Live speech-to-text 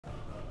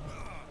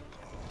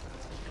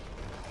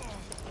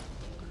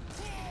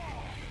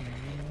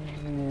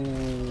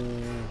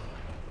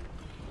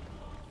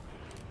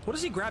What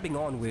is he grabbing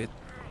on with?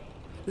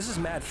 This is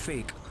mad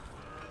fake.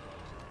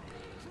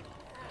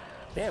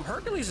 Damn,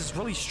 Hercules is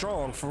really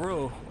strong, for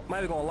real. I'm not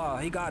even gonna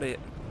lie, he got it.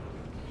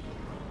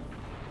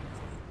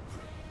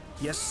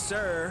 Yes,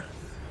 sir.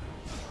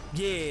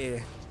 Yeah.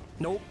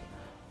 Nope.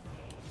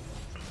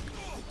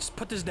 Just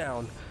put this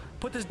down.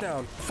 Put this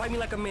down. Fight me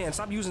like a man.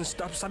 Stop using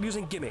stuff. Stop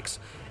using gimmicks.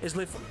 It's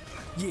lit.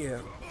 Yeah.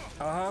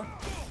 Uh-huh.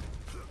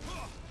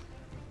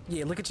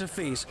 Yeah, look at your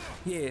face.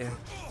 Yeah.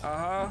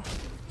 Uh-huh.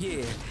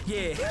 Yeah.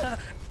 Yeah.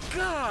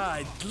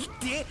 God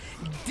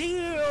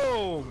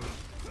damn.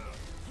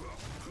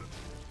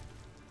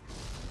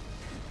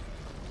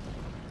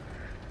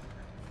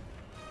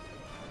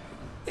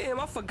 Damn,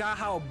 I forgot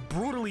how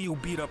brutally you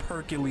beat up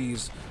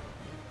Hercules.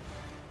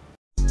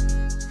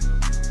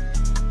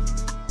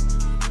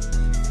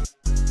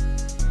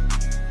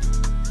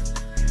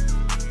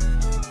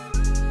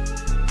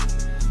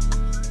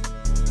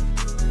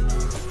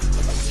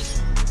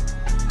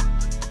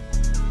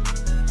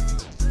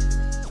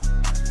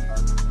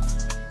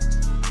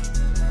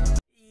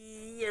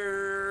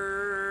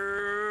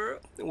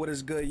 What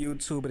is good,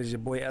 YouTube? It is your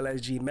boy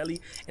LSG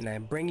Melly, and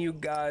I'm bringing you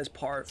guys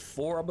part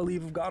 4, I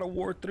believe, of God of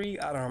War 3.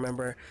 I don't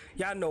remember.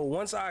 Y'all know,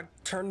 once I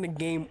turn the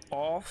game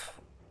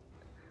off,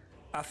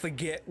 I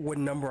forget what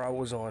number I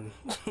was on.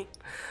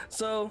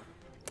 So,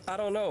 I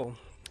don't know.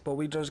 But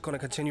we're just going to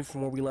continue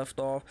from where we left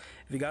off.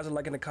 If you guys are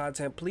liking the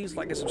content, please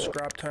like and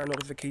subscribe, turn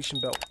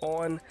notification bell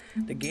on.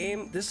 The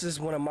game, this is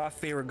one of my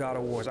favorite God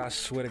of Wars, I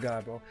swear to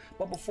God, bro.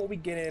 But before we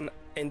get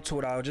into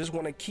it, I just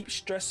want to keep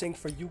stressing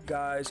for you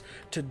guys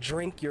to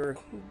drink your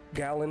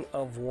gallon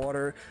of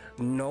water.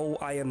 No,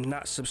 I am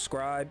not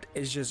subscribed.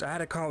 It's just, I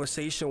had a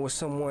conversation with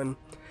someone,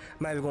 I'm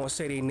not even going to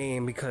say their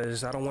name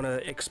because I don't want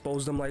to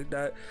expose them like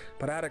that.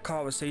 But I had a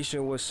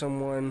conversation with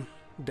someone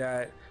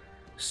that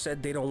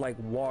said they don't like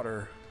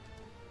water.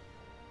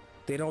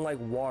 They don't like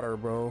water,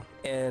 bro,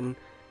 and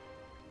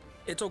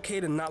it's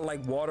okay to not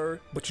like water,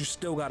 but you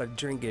still gotta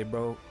drink it,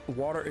 bro.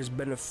 Water is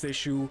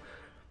beneficial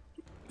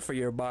for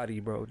your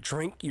body, bro.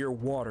 Drink your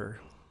water.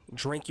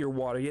 Drink your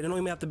water. You don't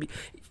even have to be.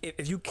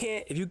 If you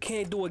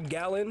can't do a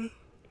gallon,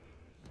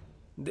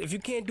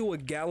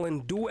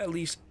 do at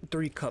least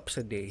 3 cups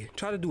a day.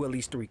 Try to do at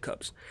least 3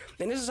 cups.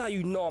 And this is how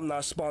you know I'm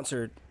not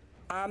sponsored.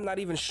 I'm not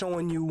even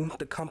showing you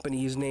the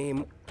company's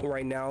name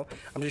right now.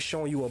 I'm just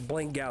showing you a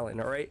blank gallon.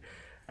 All right.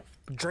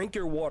 Drink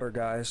your water,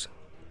 guys.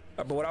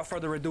 But without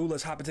further ado,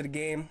 let's hop into the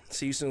game.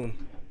 See you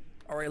soon.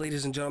 All right,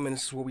 ladies and gentlemen,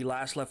 this is where we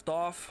last left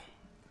off.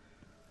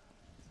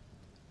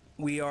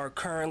 We are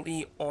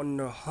currently on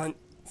the hunt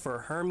for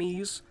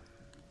Hermes.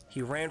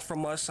 He ran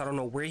from us. I don't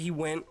know where he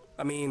went.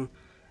 I mean,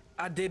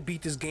 I did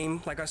beat this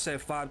game, like I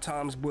said, 5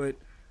 times, but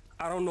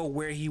I don't know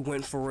where he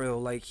went for real.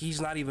 Like, he's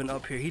not even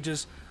up here. He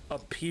just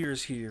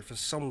appears here for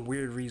some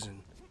weird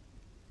reason.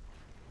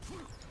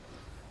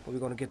 We're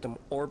gonna get them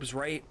orbs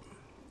right.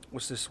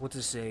 What's this? What's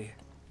this say?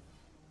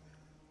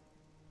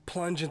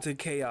 Plunge into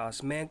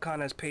chaos.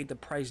 Mankind has paid the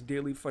price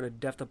dearly for the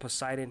death of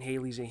Poseidon,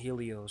 Hades, and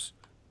Helios.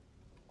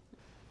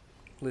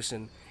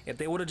 Listen, if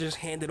they would have just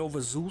handed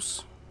over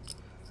Zeus,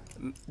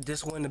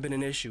 this wouldn't have been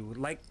an issue.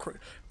 Like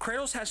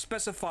Kratos has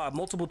specified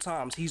multiple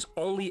times, he's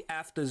only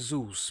after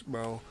Zeus,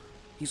 bro.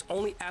 He's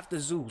only after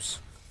Zeus.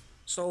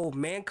 So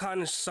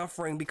mankind is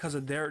suffering because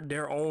of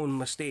their own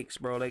mistakes,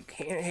 bro. Like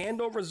hand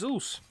over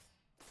Zeus.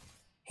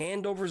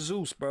 Hand over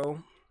Zeus,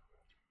 bro.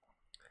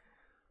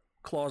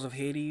 Claws of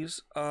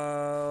Hades.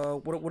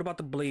 What about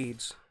the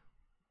blades?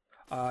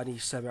 I need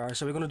 7. Alright,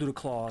 so we're gonna do the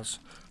claws.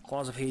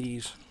 Claws of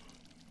Hades.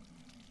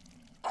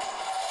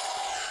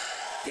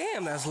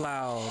 Damn, that's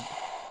loud.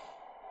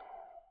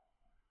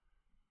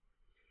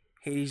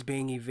 Hades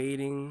being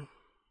evading.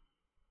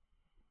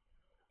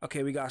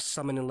 Okay, we got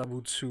summon in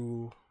level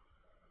 2.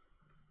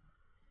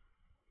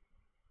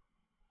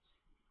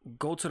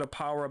 Go to the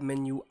power up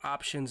menu,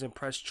 options, and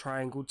press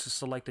triangle to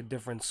select a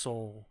different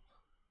soul.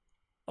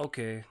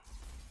 Okay.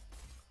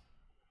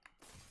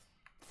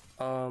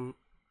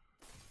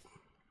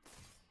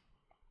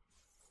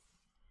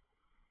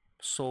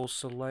 Soul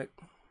select.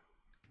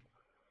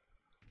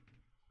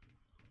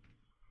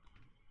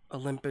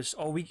 Olympus.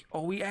 Oh,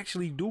 we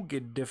actually do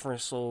get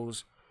different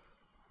souls.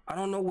 I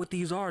don't know what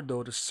these are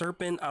though. The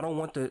serpent. I don't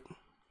want the.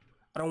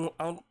 I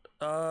don't.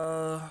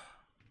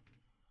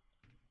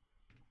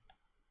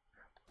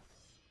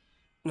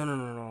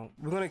 No.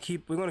 We're gonna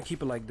keep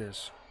it like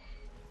this.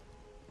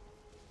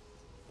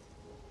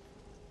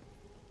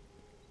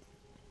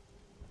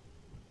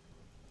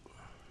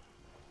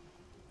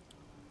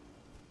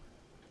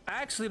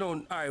 I actually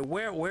don't. All right,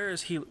 where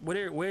is he?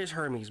 Where's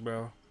Hermes,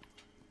 bro?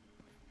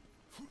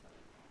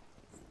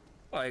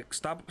 Like,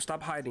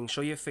 stop hiding.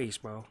 Show your face,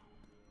 bro.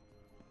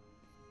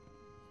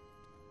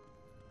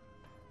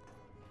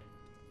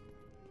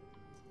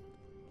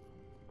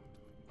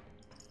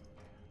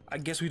 I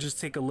guess we just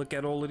take a look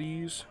at all of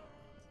these.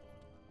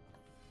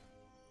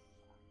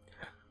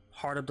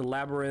 Heart of the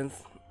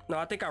Labyrinth. No,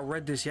 I think I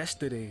read this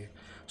yesterday.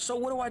 So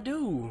what do I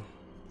do?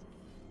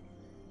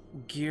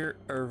 Gear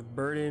of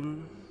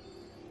Burden.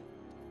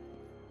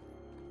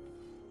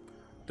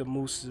 The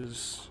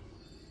Mooses.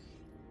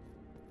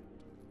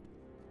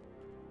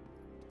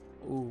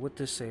 Ooh, what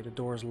this say? The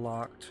door's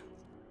locked.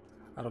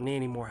 I don't need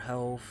any more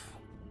health.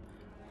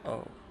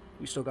 Oh,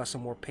 we still got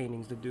some more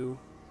paintings to do.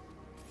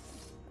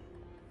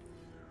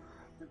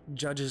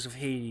 Judges of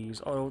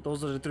Hades. Oh,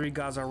 those are the 3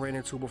 guys I ran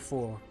into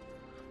before.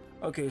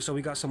 Okay, so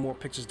we got some more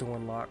pictures to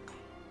unlock.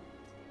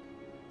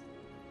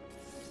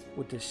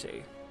 What this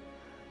say?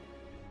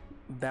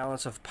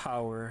 Balance of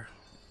power.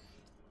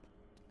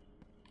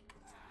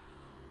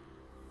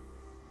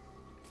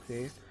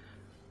 Okay.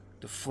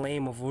 The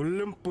flame of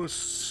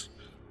Olympus.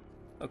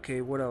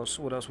 Okay, what else?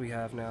 What else we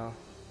have now?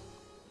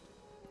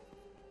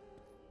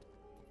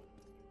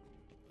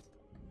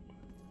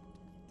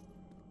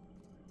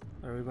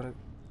 Are we gonna...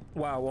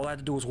 Wow, all I had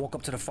to do was walk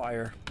up to the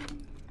fire.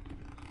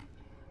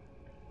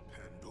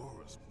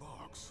 Pandora's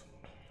box.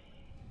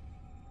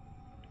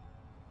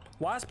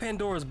 Why is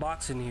Pandora's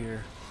box in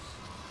here?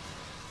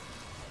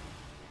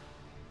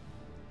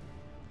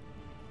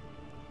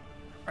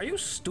 Are you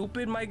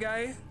stupid, my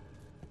guy?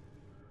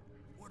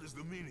 What is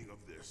the meaning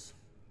of this?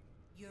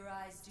 Your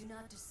eyes do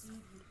not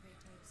deceive you,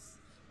 Kratos.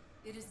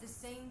 It is the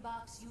same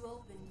box you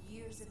opened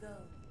years ago.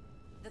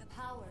 The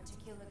power to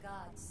kill a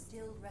god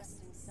still rests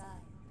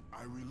inside.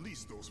 I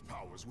released those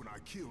powers when I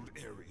killed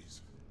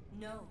Ares.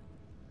 No.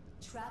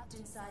 Trapped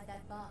inside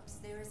that box,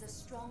 there is a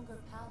stronger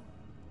power.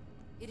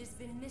 It has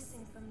been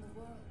missing from the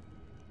world.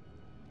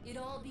 It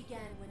all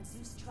began when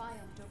Zeus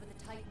triumphed over the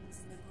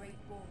Titans in the Great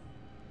War.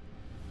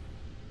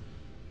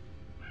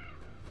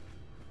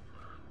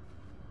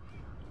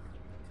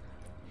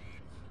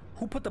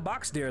 Who put the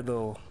box there,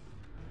 though?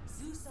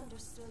 Zeus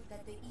understood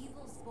that the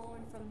evils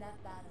born from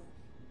that battle,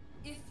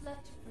 if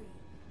left free,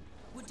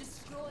 would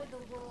destroy the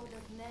world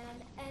of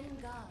man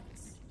and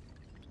gods.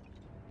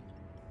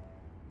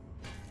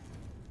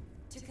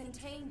 To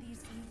contain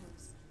these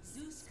evils,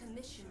 Zeus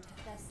commissioned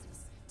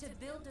Hephaestus to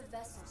build a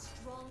vessel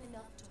strong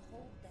enough to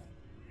hold them.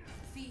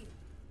 Fear,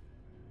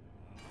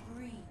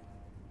 greed,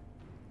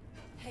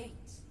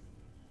 hate.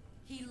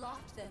 He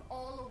locked them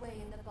all away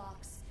in the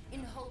box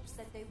in hopes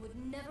that they would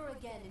never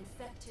again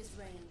infect his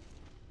reign.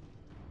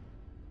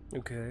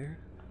 Okay.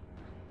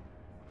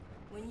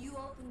 When you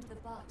opened the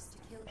box to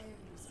kill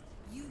Ares,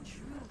 you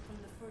drew from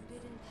the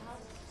forbidden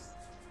powers.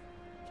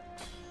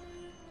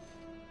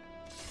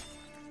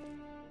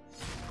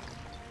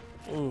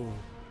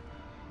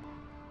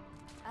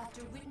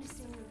 After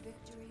witnessing your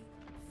victory,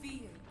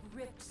 fear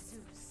gripped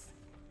Zeus.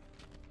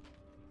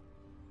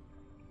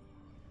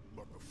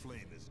 But the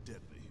flame is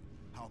deadly.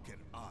 How can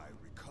I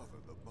recover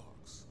the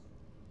box?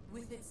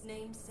 With its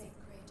namesake,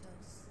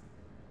 Kratos.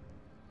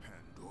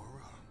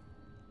 Pandora?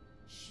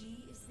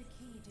 She is the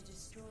key to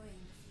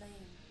destroying the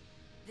flame.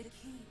 The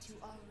key to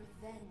our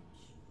revenge.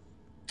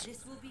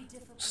 This will be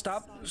difficult.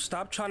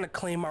 Stop trying to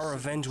claim my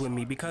revenge with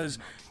me, because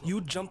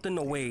you jumped in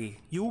the way.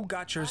 You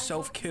got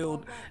yourself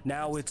killed.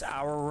 Now it's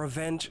our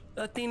revenge.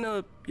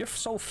 Athena, you're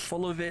so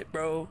full of it,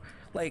 bro.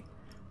 Like,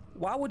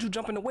 why would you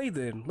jump in the way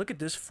then? Look at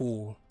this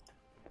fool.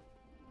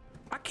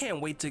 I can't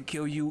wait to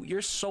kill you.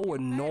 You're so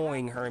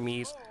annoying,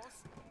 Hermes.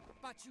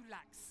 But you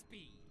lack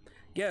speed.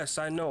 Yes,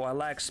 I know. I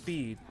lack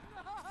speed.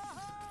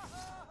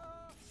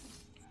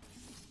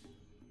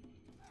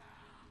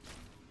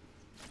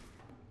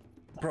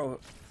 Bro,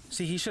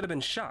 see, he should have been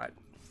shot.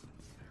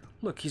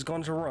 Look, he's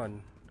going to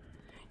run.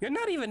 You're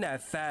not even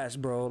that fast,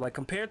 bro. Like,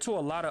 compared to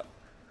a lot of...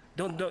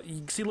 Don't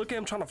see, look at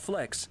him trying to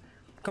flex.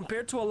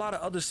 Compared to a lot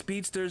of other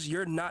speedsters,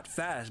 you're not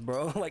fast,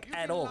 bro. Like,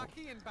 at all.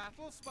 Lucky in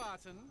battle,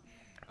 Spartan,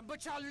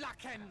 but your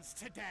luck ends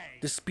today.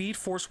 The speed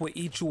force will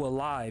eat you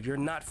alive. You're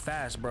not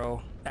fast,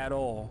 bro. At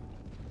all.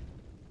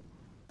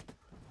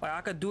 Like, I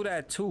could do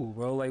that too,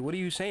 bro. Like, what are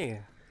you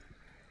saying?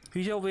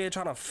 He's over here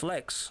trying to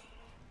flex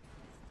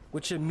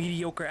with your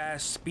mediocre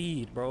ass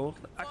speed, bro.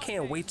 I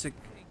can't wait to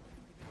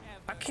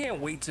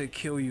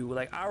kill you.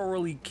 Like, I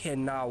really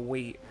cannot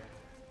wait.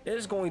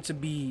 It's going to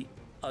be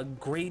a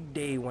great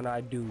day when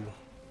I do.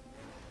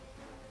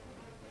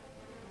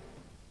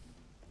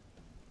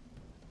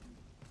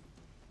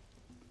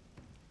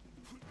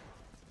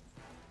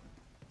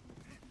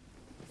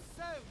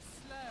 So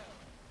slow.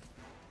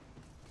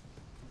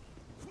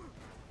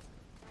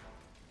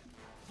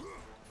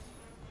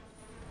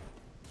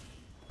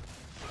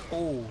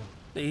 Oh,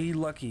 he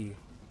lucky.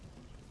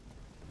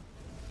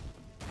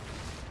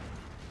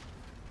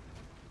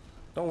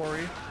 Don't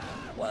worry.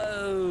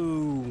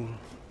 Whoa.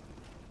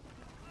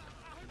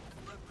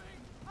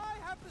 I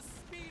have the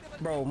speed of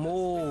a Bro,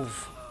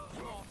 move.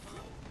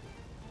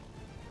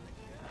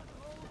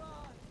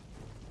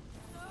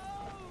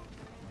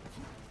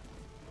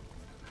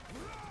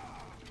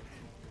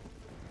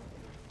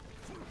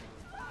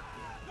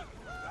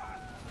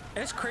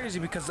 It's crazy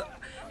because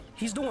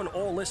he's doing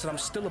all this and I'm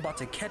still about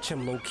to catch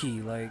him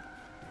low-key, like...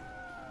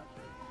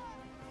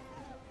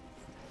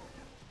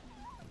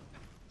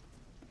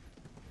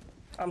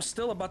 I'm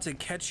still about to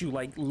catch you,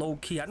 like,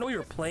 low-key. I know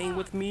you're playing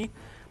with me,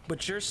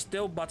 but you're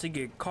still about to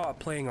get caught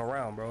playing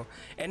around, bro.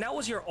 And that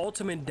was your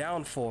ultimate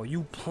downfall,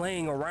 you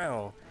playing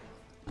around.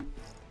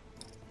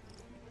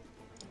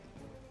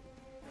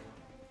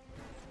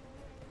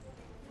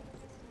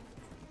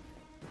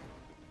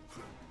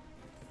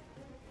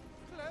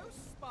 close.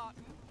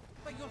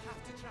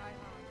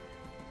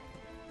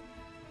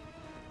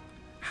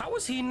 How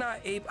is he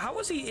not able? How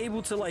is he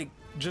able to like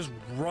just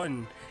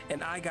run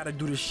and I gotta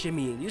do the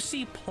shimmy? You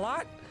see,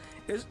 plot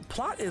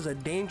is a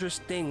dangerous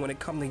thing when it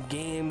comes to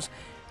games,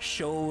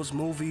 shows,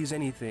 movies,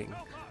 anything.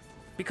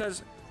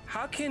 Because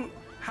how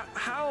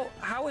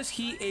is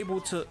he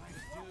able to,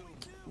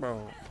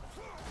 bro?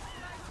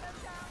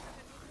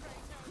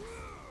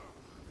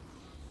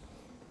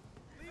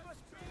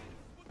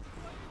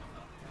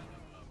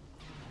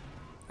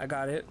 I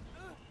got it.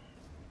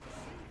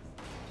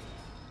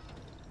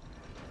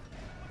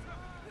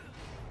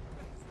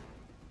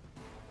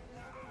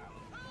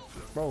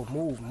 Bro,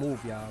 move,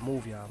 y'all,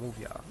 move, y'all, move,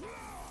 y'all.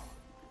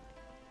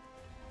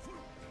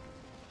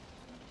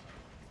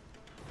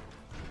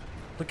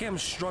 Look at him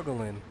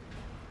struggling.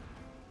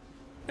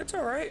 It's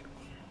all right.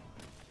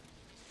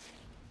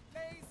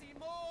 Lazy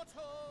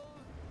mortal.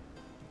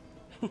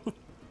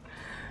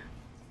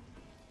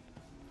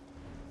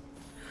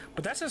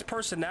 But that's his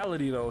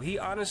personality, though. He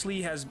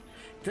honestly has.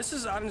 This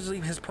is honestly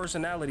his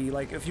personality.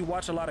 Like, if you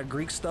watch a lot of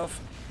Greek stuff,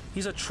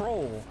 he's a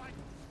troll.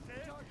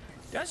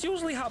 That's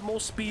usually how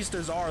most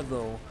speedsters are,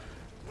 though.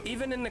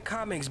 Even in the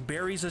comics,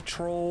 Barry's a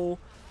troll.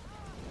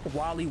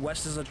 Wally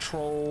West is a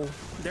troll.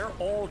 They're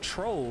all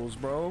trolls,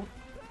 bro.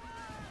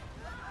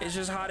 It's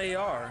just how they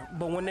are.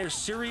 But when they're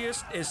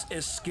serious,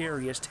 it's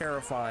scary. It's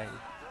terrifying.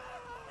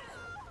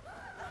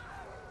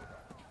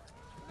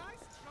 Nice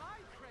try,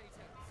 Kratos.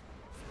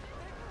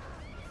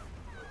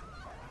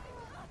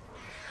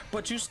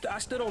 But I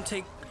still don't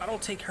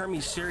take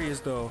Hermes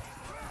serious, though.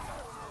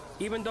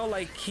 Even though,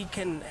 like, he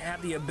can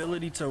have the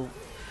ability to...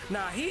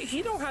 Nah,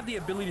 he don't have the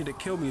ability to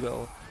kill me,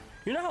 though.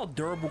 You know how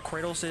durable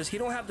Kratos is? He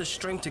don't have the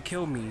strength to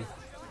kill me.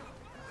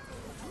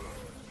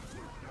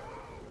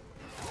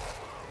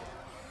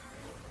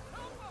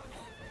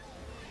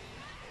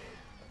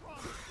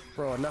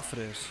 Bro, enough of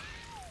this.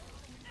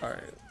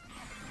 Alright.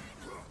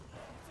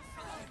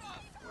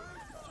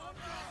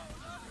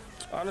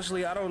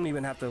 Honestly, I don't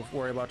even have to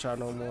worry about y'all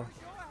no more.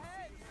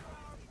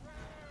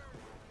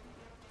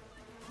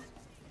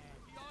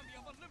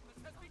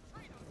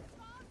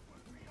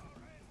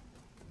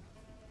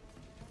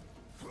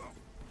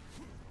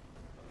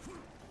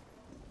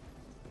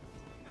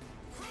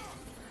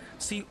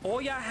 See,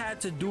 all y'all had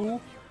to do,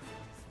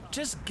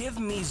 just give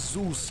me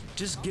Zeus.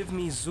 Just give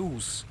me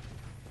Zeus.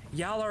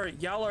 Y'all are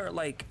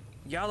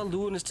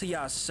doing this to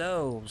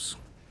yourselves.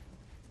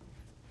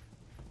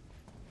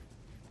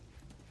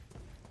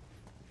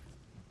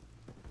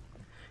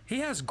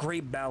 He has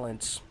great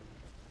balance.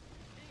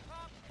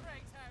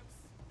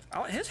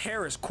 His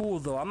hair is cool,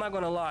 though. I'm not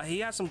gonna lie.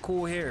 He has some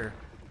cool hair.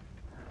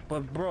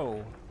 But,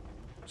 bro,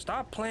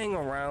 stop playing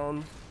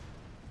around.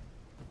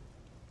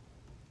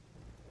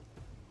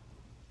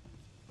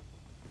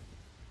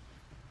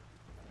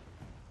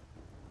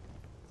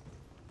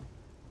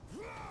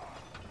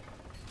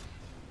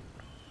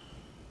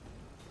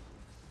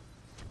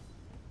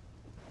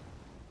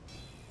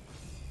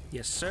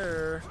 Yes,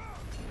 sir.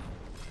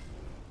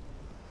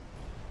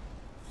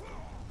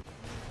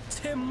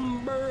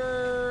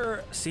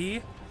 Timber.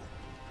 See?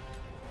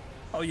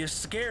 Oh, you're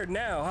scared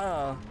now,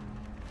 huh?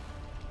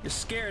 You're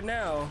scared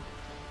now.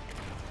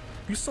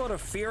 You saw the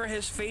fear in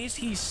his face?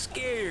 He's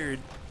scared.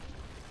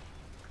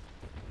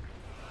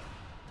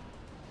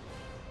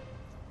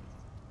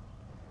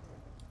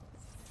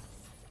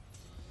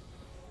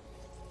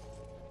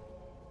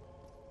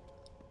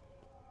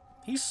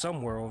 He's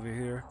somewhere over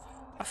here.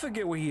 I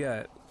forget where he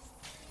at.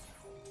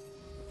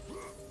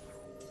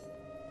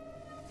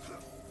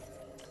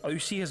 Oh, you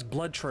see his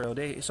blood trail.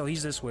 So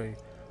he's this way.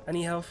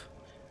 Any health?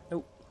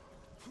 Nope.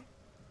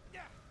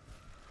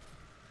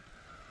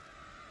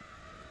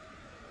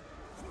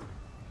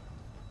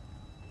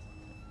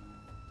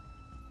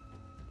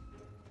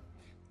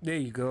 There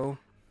you go.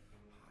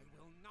 I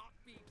will not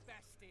be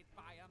bested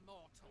by a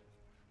mortal.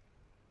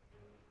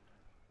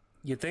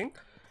 You think?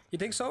 You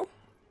think so?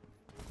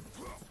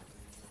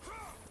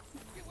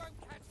 You won't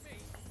catch me.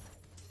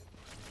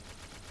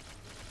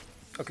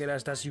 Okay,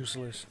 that's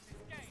useless.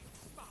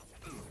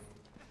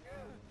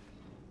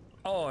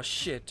 Oh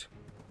shit.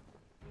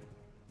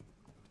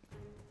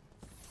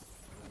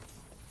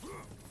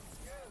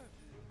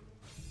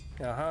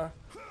 Uh-huh.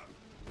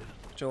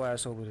 Get your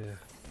ass over there.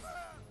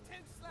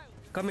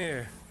 Come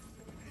here.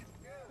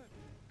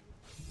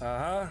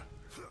 Uh-huh.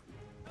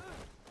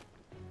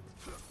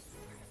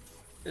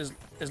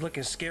 It's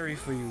looking scary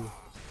for you.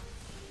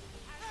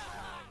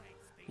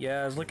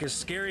 Yeah, it's looking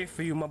scary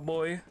for you, my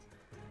boy.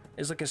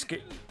 It's looking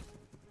scary.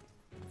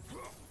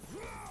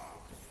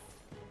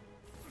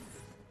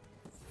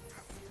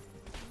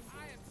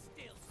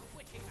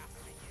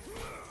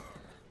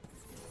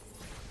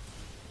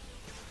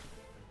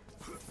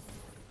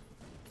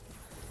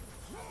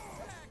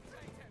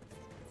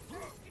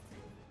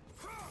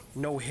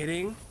 No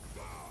hitting.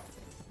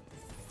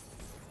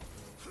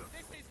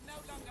 This is no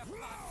longer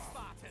fun,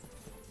 Spartan.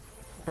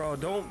 Bro,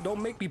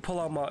 don't make me pull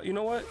out my. You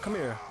know what? Come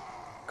here.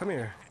 Come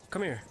here.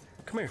 Come here.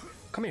 Come here.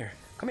 Come here.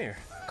 Come here.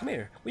 Come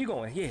here. Where you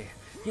going? Yeah.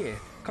 Yeah.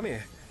 Come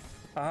here.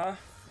 Uh-huh.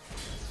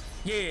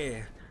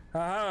 Yeah.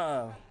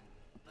 Uh-huh.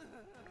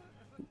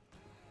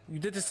 You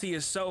did this to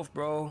yourself,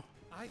 bro.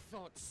 I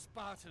thought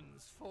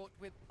Spartans fought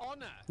with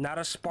honor. Not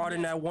a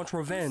Spartan that wants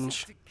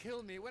revenge. To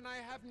kill me when I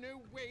have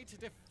no way to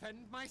defend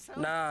myself.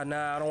 Nah,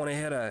 I don't want to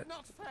hear that.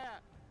 Not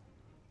fair.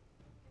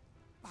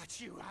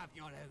 But you have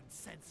your own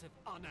sense of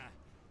honor,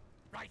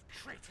 right,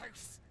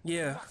 Kratos?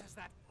 Yeah. What has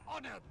that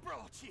honor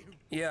brought you?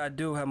 Yeah, I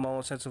do have my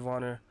own sense of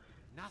honor.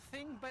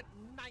 Nothing but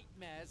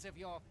nightmares of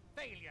your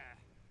failure.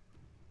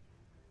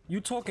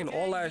 You talking Today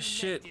all that you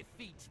shit. may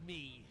defeat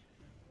me,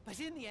 but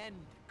in the end,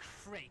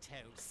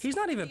 Kratos. He's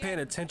not even the paying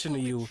end attention to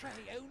will you. betray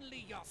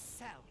only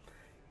yourself.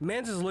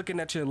 Man's is looking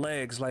at your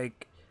legs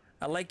like,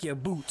 I like your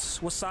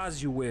boots. What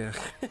size you wear?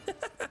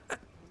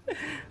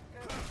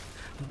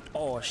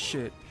 Oh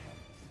shit.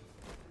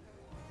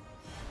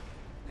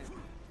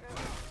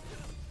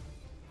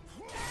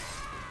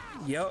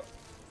 Yup.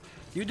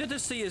 You did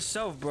this to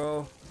yourself,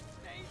 bro.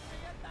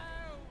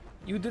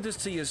 You did this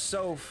to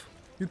yourself.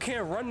 You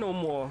can't run no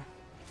more.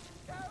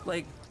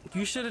 Like,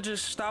 you should have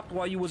just stopped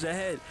while you was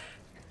ahead.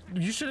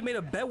 You should have made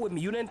a bet with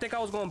me. You didn't think I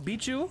was gonna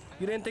beat you?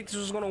 You didn't think this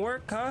was gonna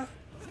work, huh?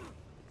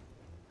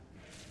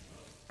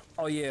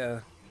 Oh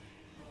yeah.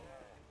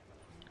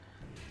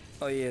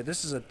 Oh yeah,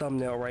 this is a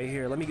thumbnail right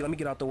here. Let me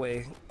get out the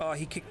way. Oh,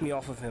 he kicked me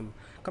off of him.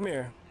 Come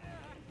here.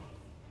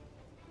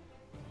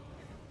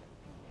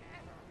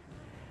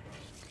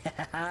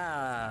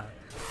 Haha.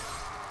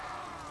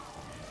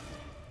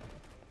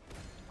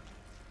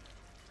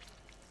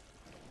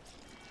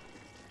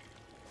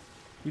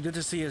 You did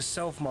this to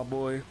yourself, my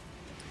boy.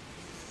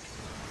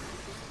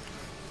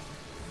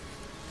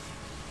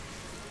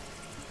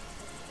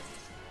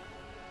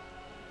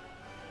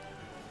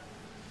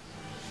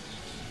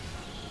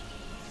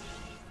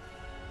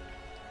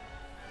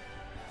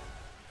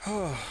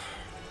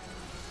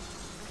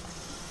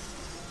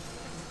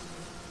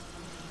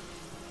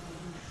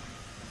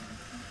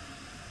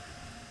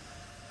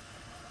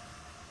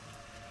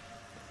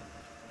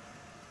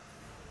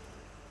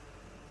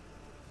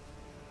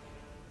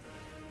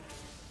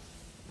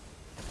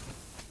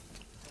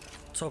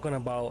 Talking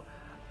about,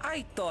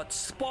 I thought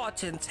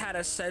Spartans had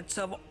a sense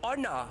of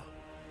honor.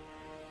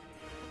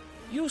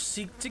 You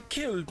seek to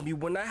kill me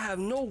when I have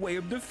no way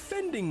of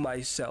defending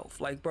myself.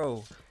 Like,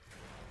 bro,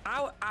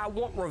 I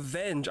want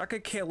revenge. I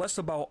could care less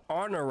about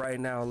honor right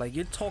now. Like,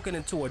 you're talking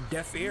into a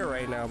deaf ear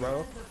right now,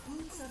 bro. The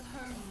boots of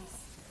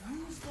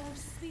Hermes. Use their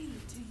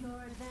speed to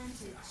your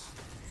advantage.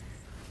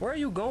 Where are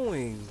you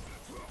going?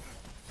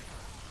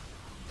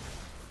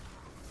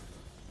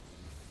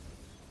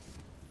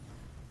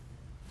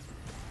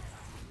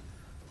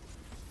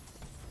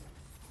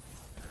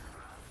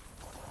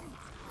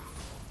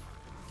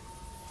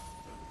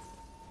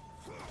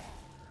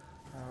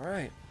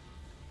 Alright.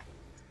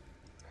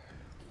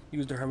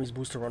 Use the Hermes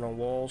boost to run on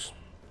walls.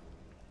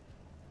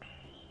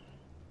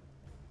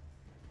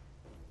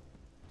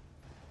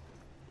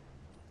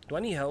 Do I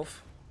need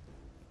health?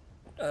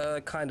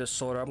 Kinda,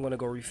 sorta. I'm gonna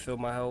go refill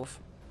my health.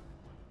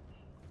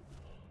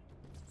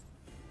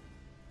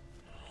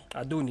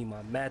 I do need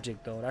my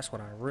magic though. That's what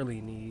I really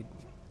need.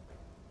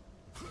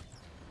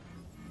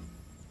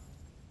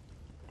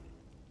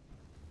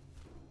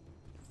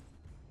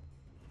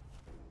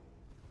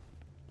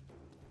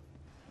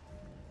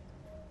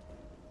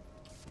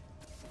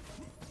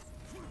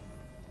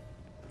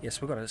 Yes,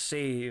 we're gonna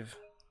save.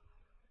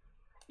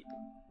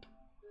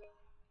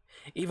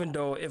 Even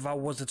though if I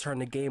was to turn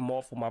the game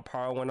off when my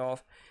power went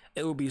off,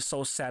 it would be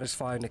so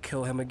satisfying to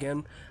kill him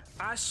again.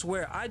 I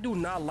swear, I do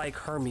not like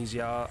Hermes,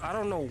 y'all. I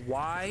don't know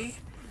why.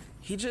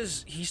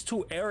 He's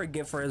too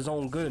arrogant for his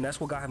own good, and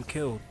that's what got him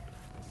killed.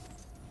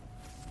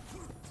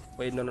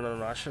 Wait,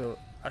 no. I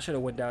should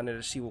have went down there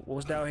to see what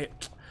was down here.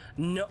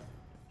 No.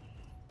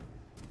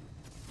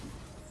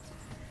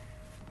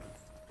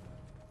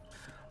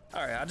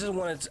 All right, I just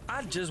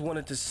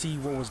wanted to see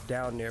what was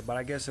down there, but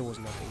I guess it was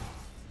nothing.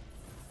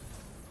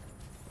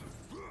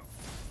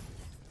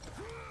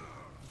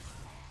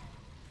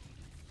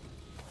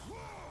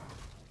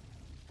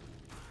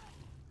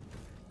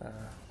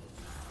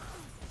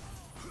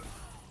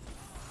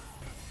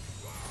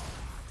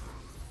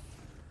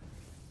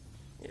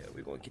 Yeah,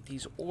 we're gonna get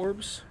these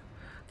orbs,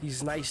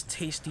 these nice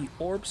tasty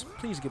orbs.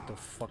 Please get the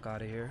fuck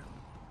out of here,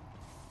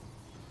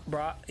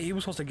 bro. He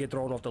was supposed to get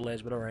thrown off the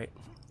ledge, but all right.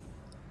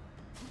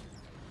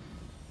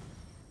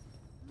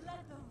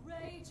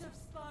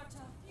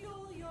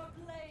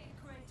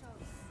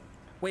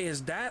 Wait,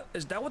 is that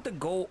what the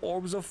gold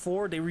orbs are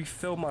for? They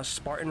refill my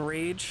Spartan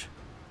rage?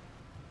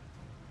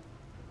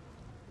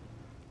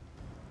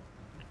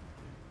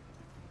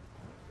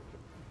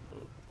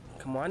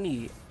 Come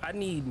on, I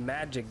need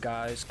magic,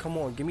 guys. Come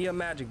on, give me a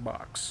magic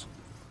box.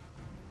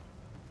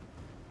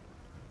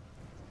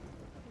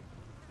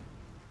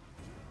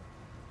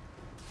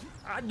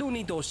 I do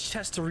need those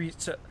chests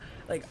to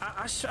like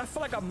I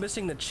feel like I'm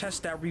missing the chests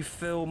that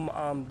refill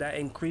that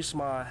increase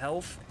my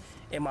health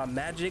and my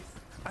magic.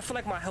 I feel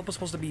like my health is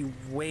supposed to be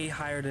way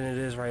higher than it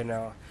is right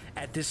now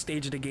at this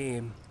stage of the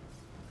game.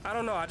 I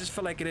don't know. I just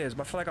feel like it is,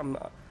 but I feel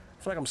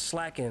like I'm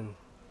slacking.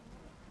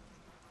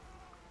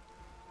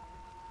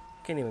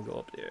 Can't even go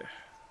up there.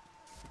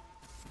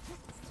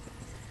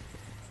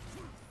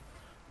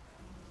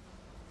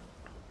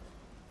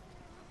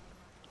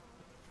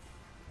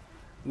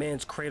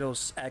 Man's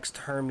Kratos asked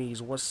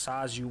Hermes what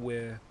size you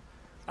wear.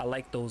 I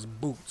like those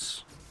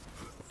boots.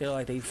 They're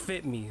like they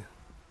fit me.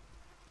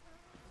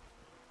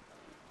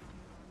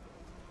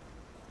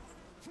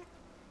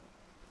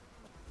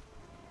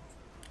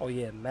 Oh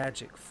yeah,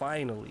 magic,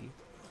 finally.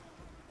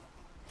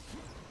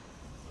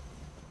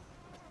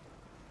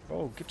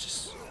 Oh, get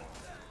your...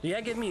 Do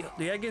y'all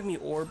give me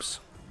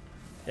orbs?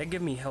 Y'all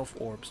give me health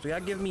orbs. Do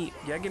y'all give me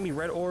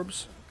red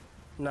orbs?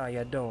 Nah,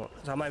 y'all don't.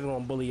 So I'm not even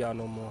gonna bully y'all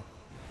no more.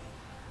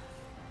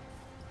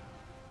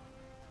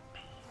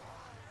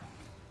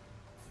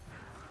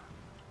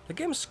 The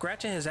game's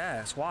scratching his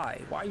ass.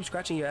 Why? Why are you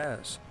scratching your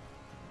ass?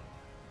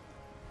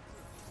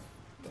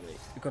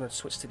 You're gonna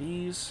switch to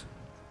these.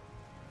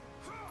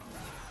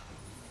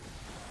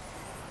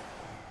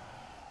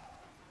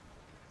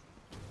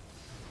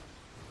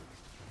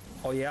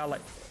 Oh yeah,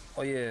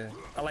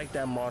 I like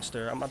that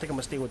monster. I think I'm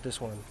gonna stay with this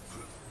one.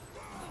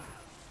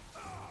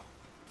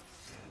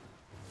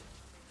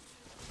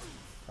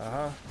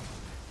 Uh-huh.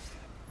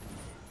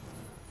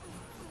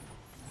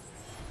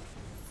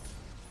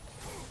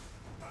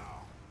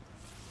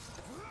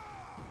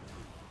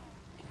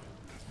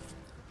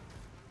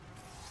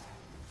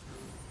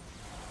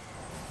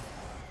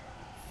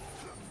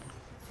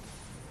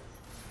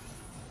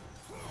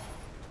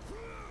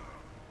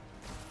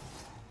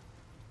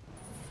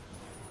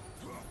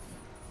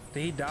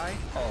 Did he die?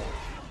 Oh.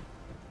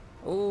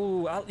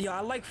 Oh, yeah,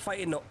 I like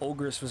fighting the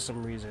ogres for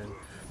some reason.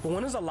 But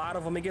when there's a lot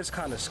of them, it gets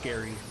kind of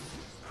scary.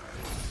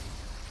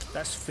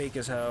 That's fake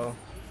as hell.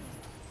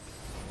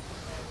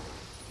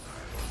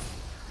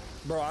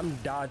 Bro, I'm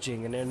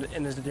dodging and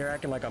they're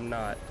acting like I'm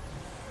not.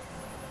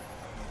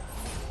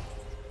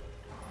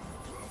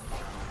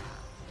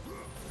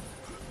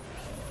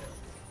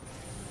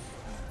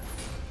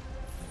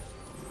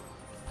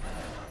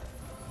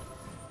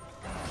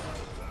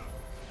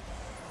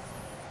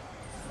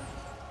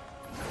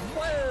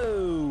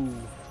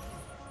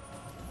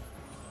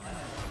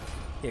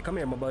 Yeah, come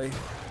here, my boy.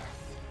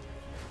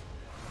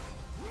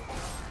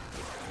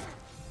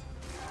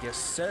 Yes,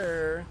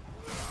 sir.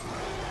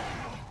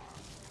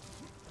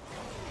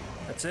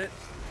 That's it.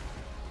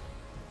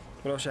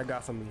 What else y'all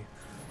got for me?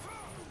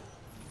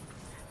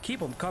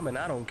 Keep them coming,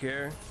 I don't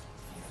care.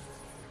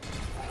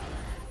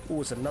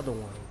 Ooh, it's another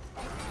one.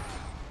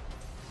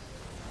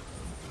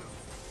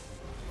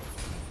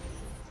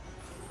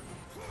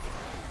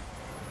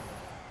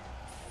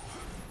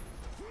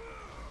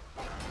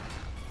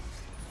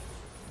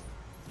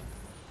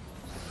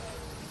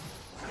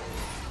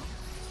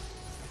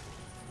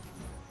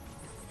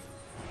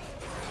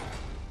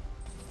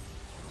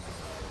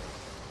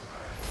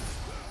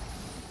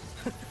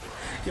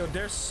 Yo,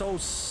 they're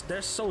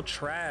so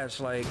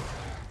trash. Like,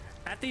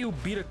 after you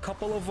beat a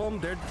couple of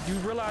them, you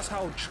realize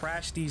how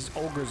trash these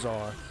ogres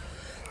are.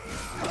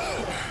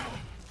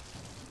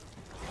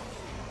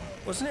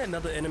 Wasn't there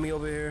another enemy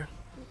over here?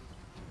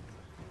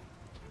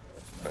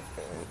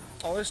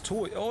 Oh, it's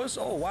two.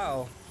 Oh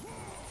wow.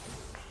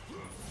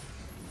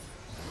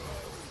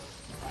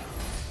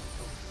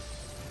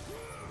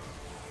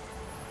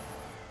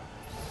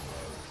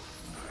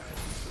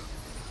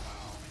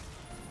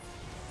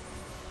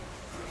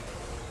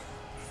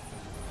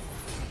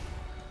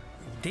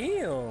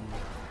 Damn.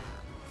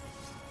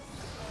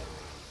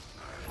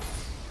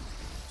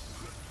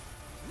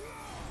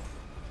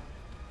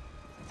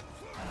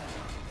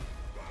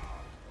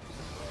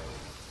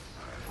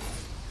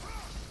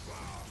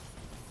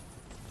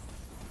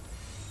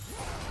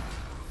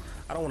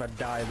 I don't want to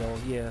die though.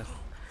 Yeah.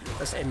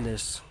 Let's end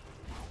this.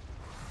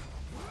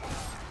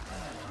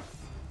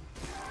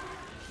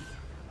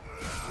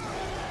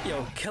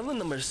 Yo, killing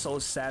them is so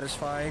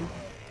satisfying.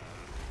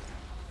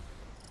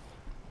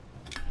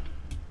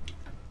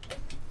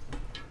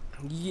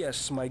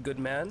 Yes, my good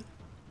man.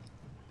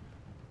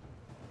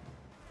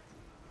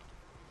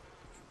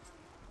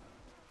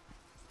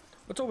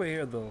 What's over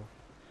here, though?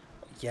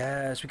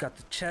 Yes, we got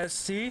the chest.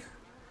 See?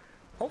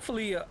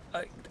 Hopefully,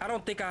 I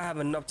don't think I have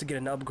enough to get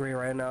an upgrade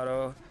right now,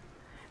 though.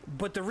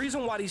 But the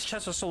reason why these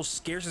chests are so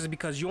scarce is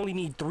because you only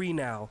need 3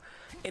 now.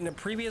 In the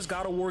previous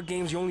God of War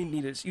games, you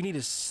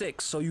needed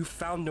 6, so you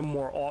found them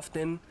more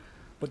often.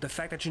 But the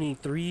fact that you need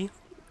 3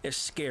 is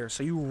scarce,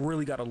 so you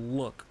really gotta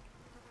look.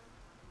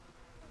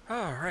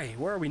 Alright,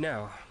 where are we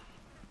now?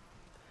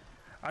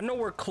 I know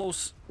we're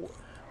close.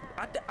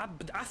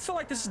 I feel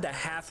like this is the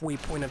halfway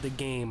point of the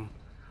game.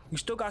 We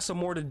still got some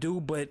more to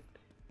do, but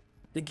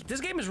this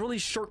game is really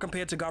short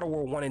compared to God of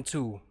War 1 and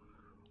 2.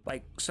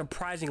 Like,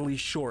 surprisingly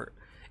short.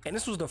 And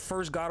this was the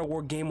first God of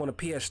War game on the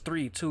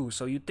PS3 too,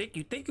 so you think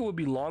it would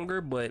be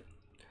longer, but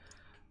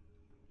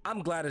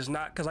I'm glad it's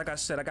not, because like I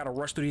said, I gotta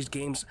rush through these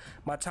games.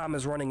 My time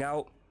is running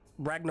out.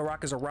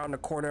 Ragnarok is around the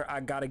corner.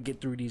 I gotta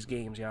get through these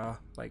games, y'all.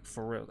 Like,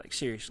 for real. Like,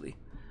 seriously.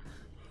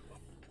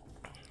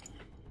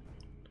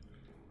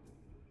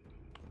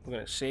 We're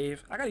gonna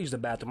save. I gotta use the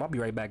bathroom. I'll be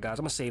right back, guys.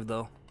 I'm gonna save,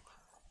 though.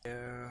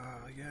 Yeah.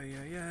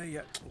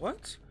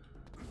 What?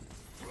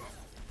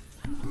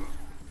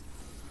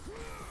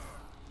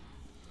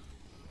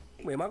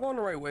 Wait, am I going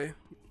the right way?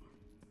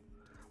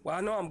 Well, I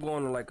know I'm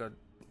going to, like, a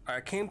I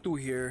came through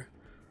here.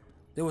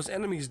 There was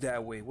enemies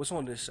that way. What's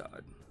on this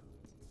side?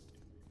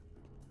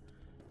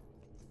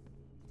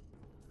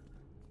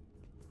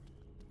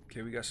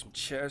 Okay, we got some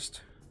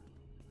chest.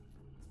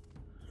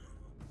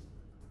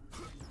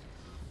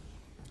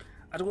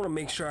 I just want to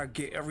make sure I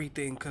get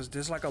everything because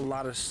there's like a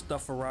lot of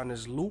stuff around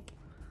this loop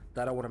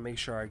that I want to make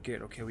sure I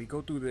get. Okay, we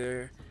go through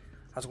there.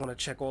 I just want to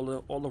check all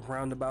the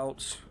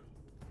roundabouts.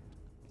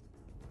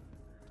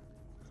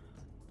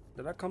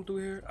 Did I come through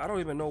here? I don't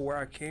even know where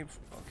I came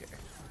from. Okay.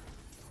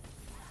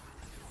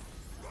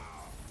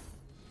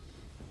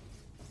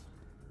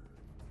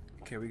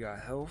 Okay, we got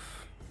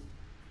health.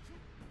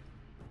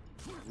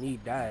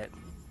 Need that.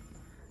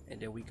 And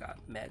then we got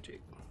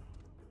magic.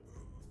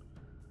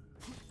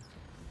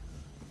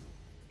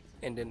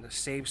 And then the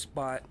save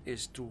spot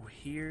is through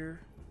here.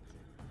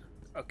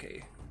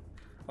 Okay.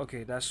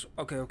 Okay, that's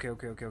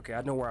okay.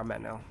 I know where I'm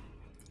at now.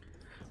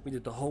 We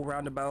did the whole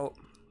roundabout.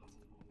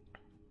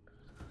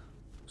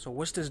 So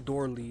what's this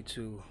door lead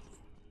to?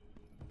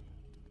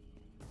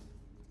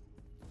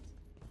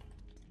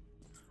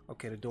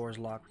 Okay, the door is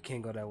locked. We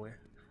can't go that way.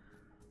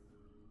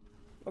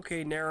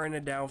 Okay, narrowing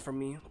it down for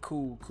me.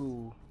 Cool,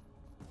 cool.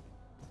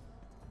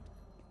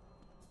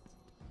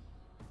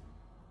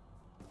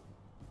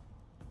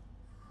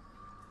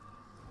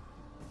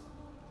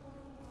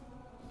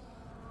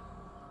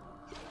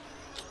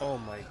 Oh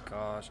my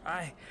gosh.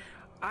 I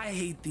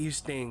hate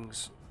these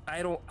things.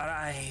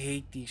 I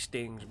hate these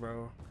things,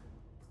 bro.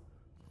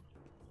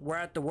 We're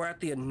at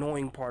the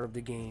annoying part of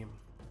the game.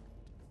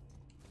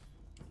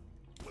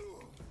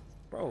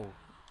 Bro.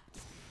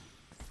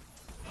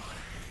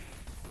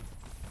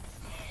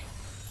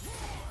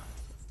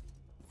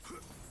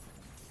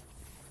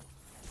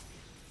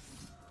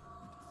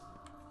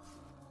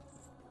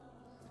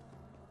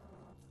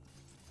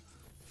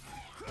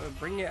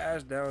 Bring your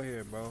ass down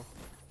here, bro.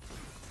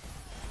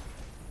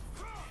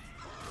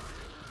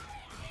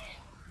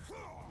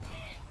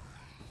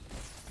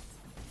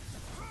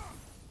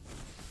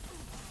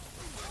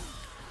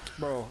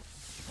 Bro.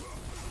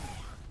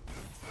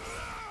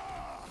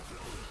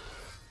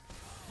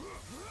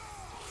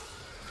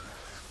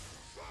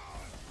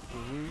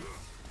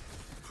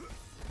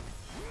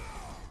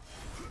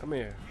 Come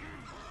here.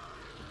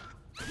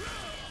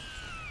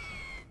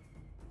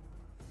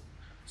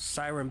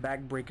 Siren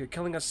backbreaker.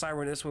 Killing a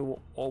siren this way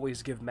will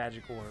always give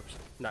magic orbs.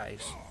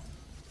 Nice.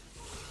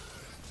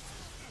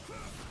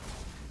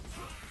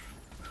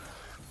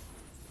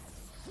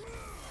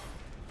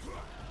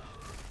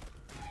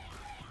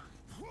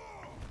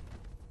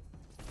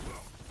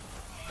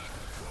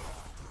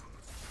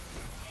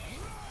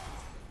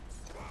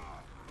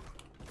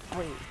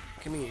 Wait,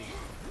 come here.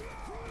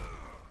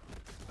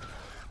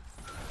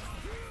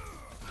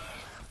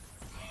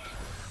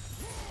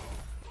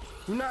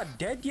 You're not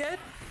dead yet?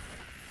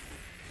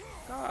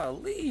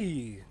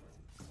 Golly.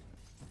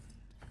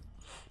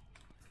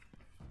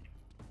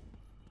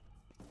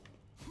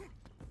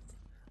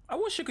 I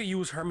wish you could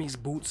use Hermes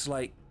boots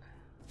like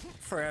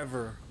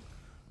forever.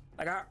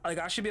 Like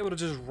I should be able to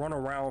just run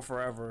around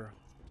forever.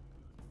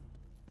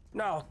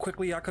 Know how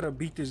quickly I could have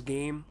beat this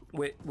game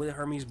with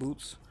Hermes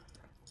boots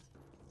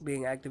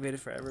being activated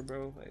forever,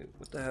 bro. Like,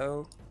 what the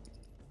hell?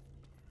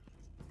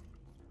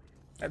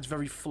 That's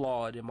very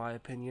flawed in my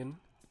opinion.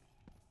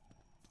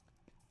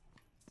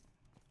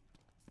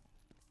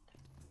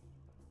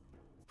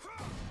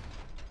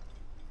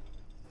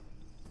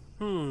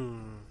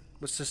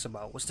 What's this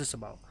about? What's this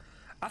about?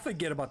 I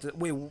forget about this.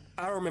 Wait,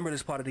 I don't remember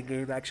this part of the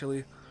game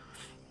actually.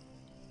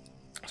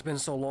 It's been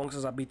so long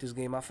since I beat this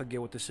game, I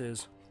forget what this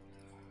is.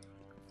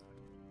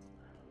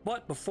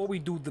 But before we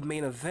do the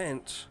main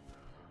event,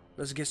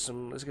 let's get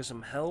some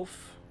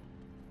health.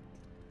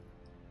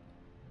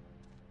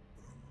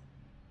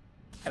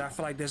 And I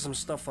feel like there's some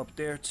stuff up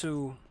there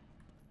too.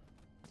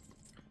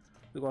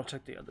 We're gonna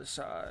check the other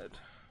side.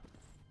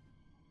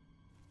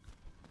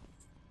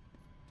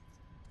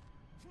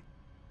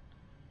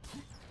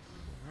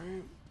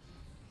 Alright.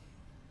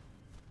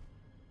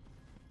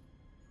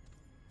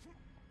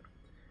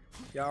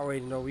 Y'all already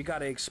know we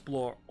gotta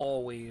explore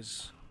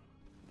always.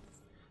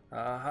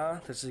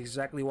 This is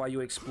exactly why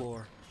you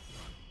explore.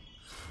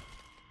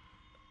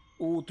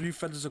 Ooh, 3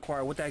 feathers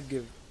acquired. What that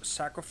give?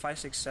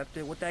 Sacrifice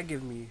accepted. What that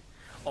give me?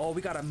 Oh,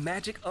 we got a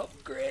magic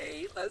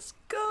upgrade. Let's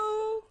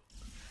go.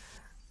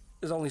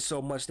 There's only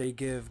so much they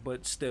give,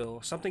 but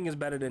still, something is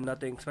better than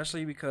nothing.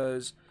 Especially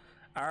because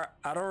I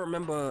don't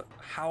remember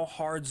how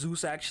hard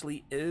Zeus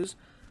actually is,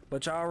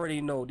 but y'all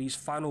already know these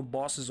final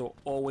bosses are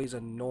always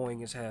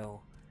annoying as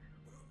hell.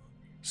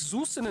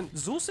 Zeus in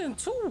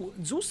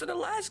the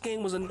last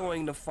game was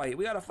annoying to fight.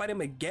 We gotta fight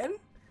him again?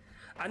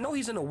 I know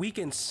he's in a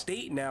weakened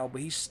state now,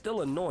 but he's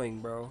still annoying,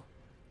 bro.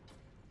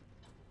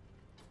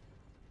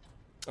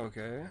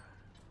 Okay.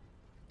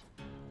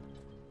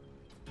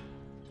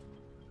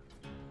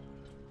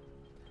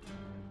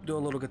 Do a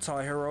little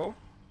Guitar Hero.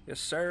 Yes,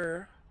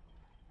 sir.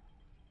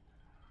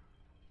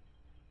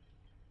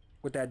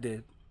 What that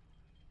did?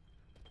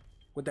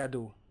 What that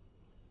do?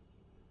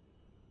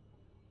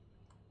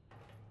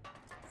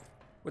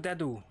 What that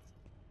do?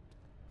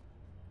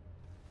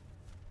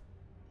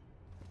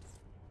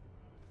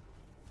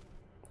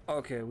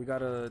 Okay, we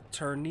gotta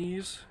turn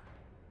these.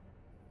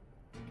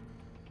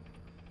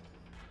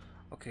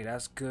 Okay,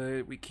 that's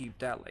good. We keep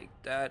that like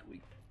that.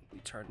 We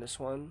turn this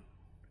one.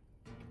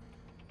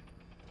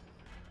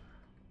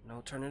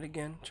 No, turn it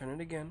again. Turn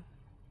it again.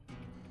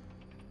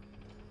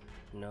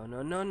 No,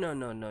 no, no, no,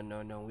 no, no,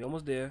 no, no. We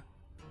almost there.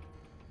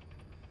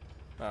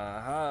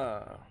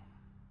 Aha.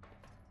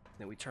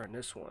 Then we turn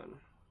this one.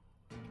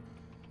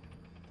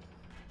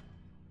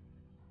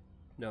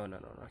 No, no,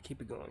 no, no.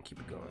 Keep it going. Keep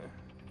it going.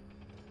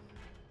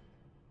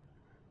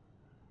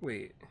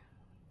 Wait.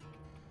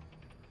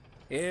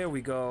 There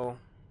we go.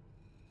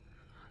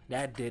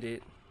 That did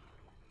it.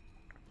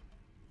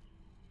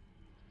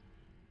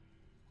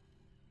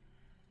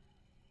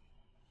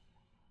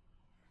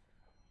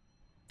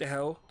 The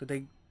hell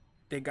did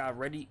they got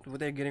ready? What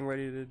they're getting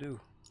ready to do?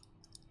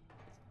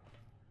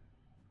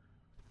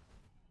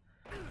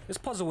 This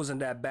puzzle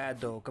wasn't that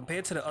bad though.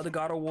 Compared to the other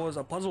God of Wars,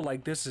 a puzzle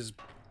like this is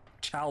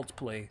child's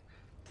play.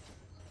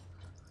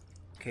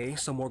 Okay,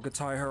 some more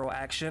Guitar Hero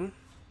action.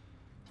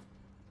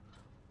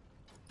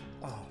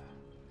 Oh.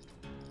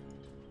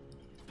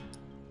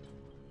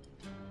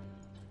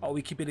 Oh,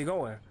 we keeping it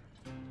going.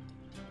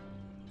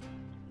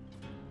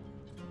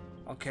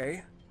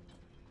 Okay.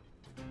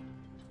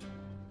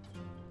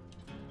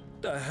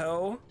 The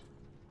hell?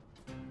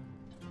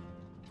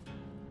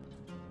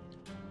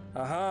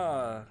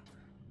 Aha.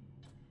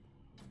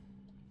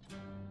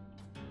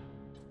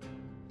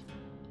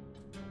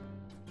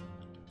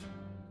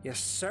 Yes,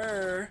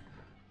 sir.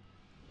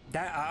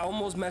 That I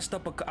almost messed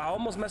up a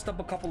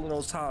couple of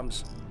those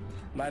times.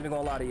 I'm not even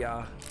gonna lie to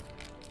y'all.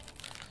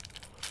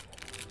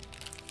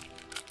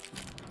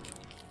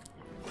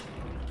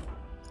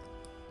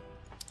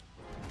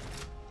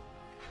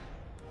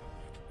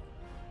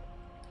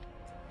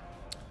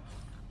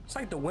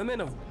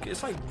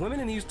 It's like women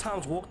in these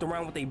times walked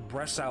around with their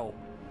breasts out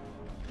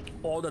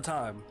all the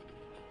time.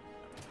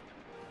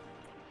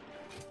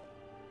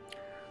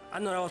 I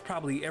know that was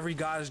probably every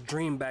guy's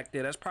dream back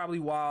there. That's probably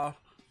why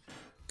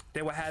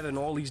they were having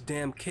all these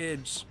damn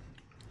kids.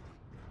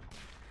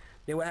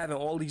 They were having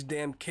all these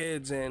damn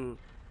kids and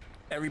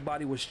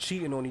everybody was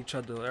cheating on each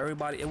other.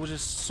 It was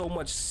just so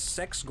much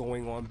sex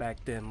going on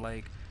back then.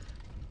 Like,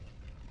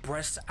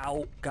 breasts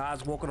out,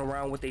 guys walking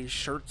around with their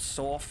shirts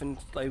off and,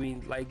 I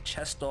mean, like,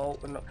 chest out.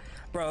 And,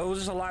 bro, it was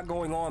just a lot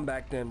going on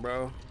back then,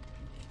 bro.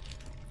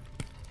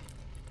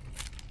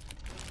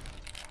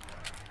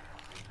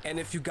 And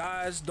if you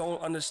guys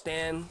don't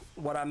understand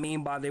what I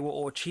mean by they were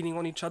all cheating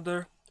on each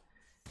other,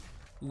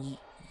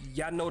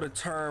 y'all know the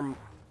term.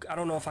 I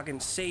don't know if I can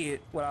say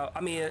it without.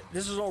 I mean,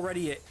 this is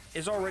already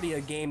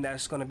a game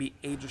that's gonna be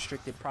age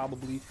restricted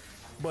probably,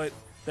 but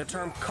the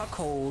term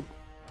cuckold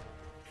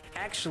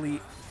actually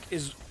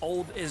is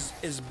old.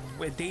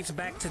 It dates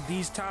back to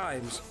these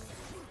times.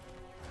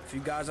 If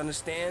you guys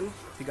understand,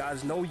 if you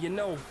guys know, you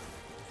know.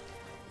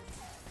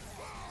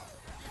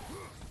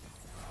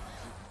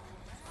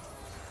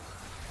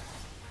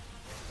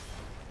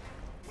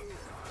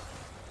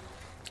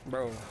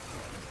 Bro.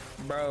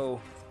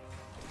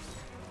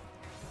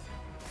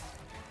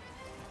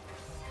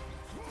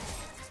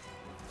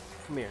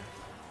 Come here.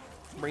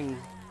 Bring.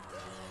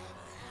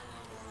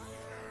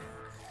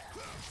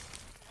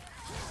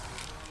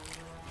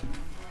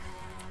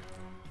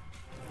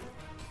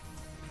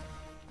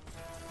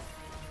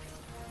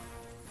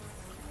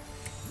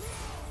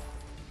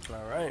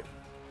 All right.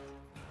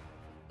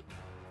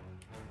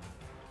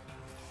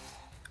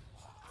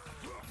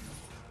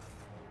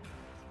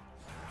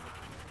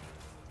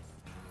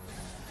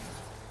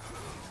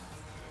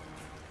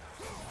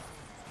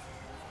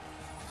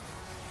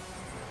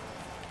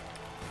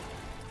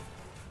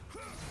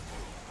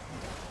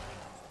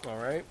 All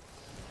right.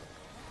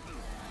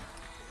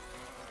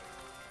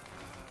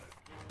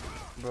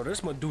 Bro,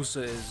 this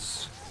Medusa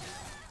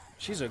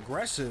she's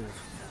aggressive.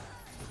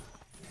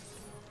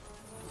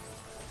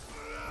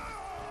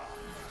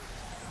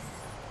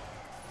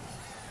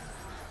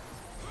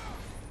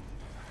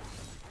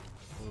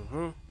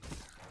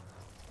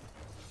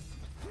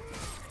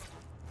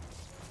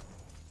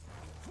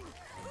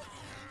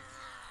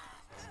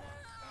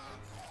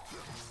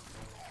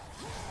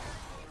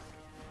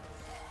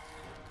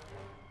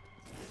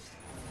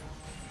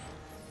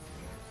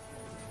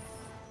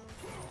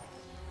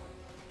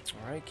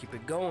 All right, keep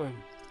it going.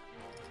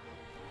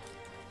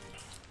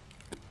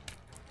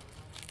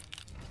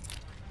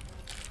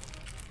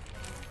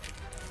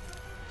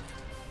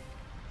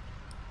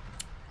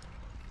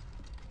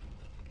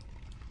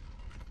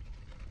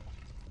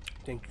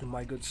 Thank you,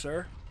 my good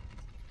sir.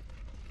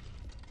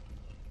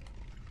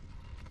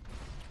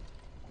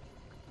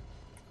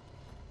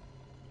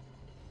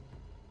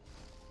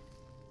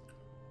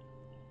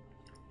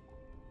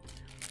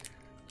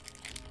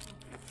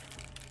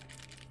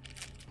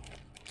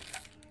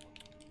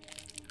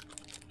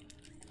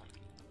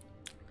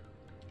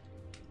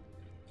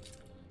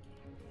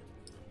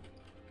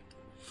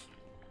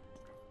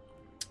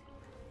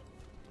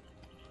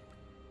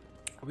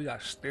 We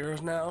got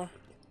stairs now.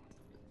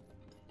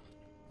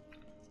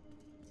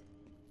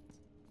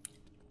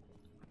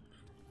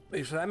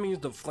 Wait, so that means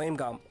the flame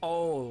got...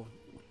 Oh.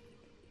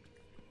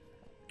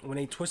 When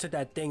they twisted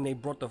that thing, they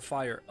brought the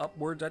fire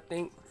upwards, I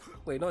think.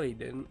 Wait, no, they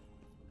didn't.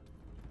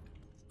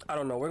 I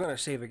don't know. We're gonna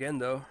save again,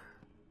 though.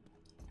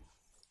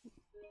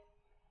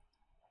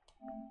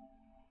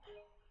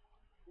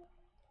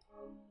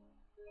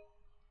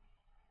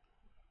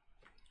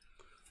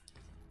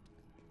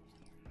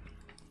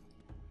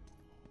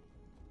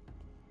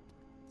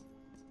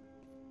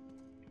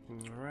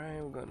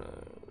 Alright, we're gonna...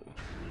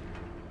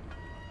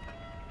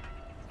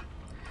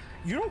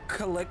 You don't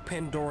collect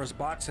Pandora's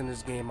box in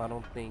this game, I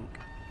don't think.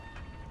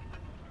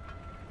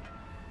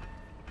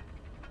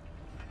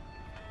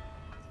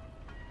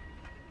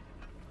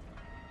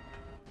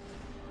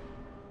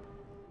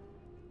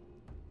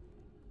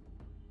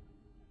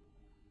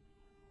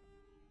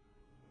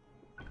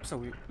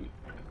 So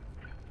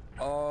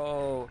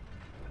oh,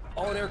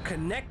 they're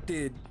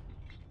connected.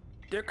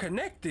 They're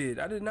connected.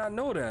 I did not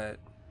know that.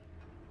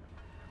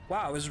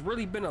 Wow, it's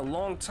really been a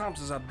long time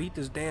since I beat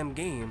this damn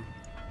game.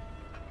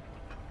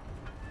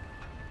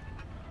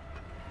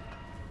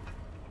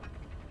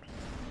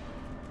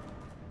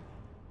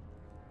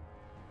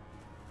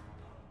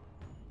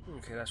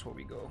 Okay, that's where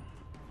we go.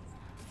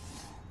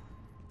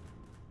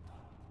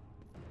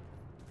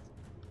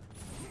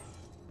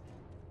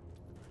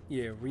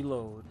 Yeah,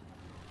 reload.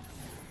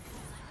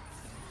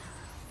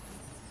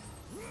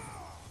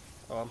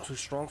 Oh, I'm too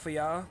strong for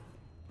y'all?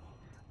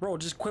 Bro,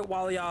 just quit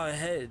while y'all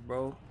ahead,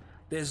 bro.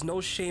 There's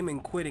no shame in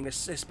quitting,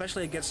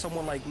 especially against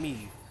someone like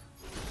me.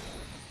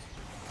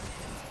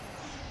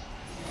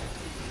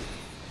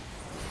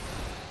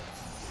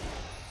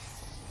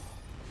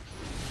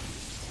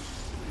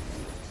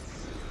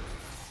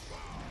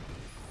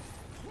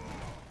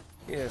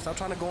 Yeah, stop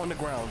trying to go on the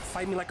ground.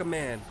 Fight me like a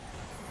man.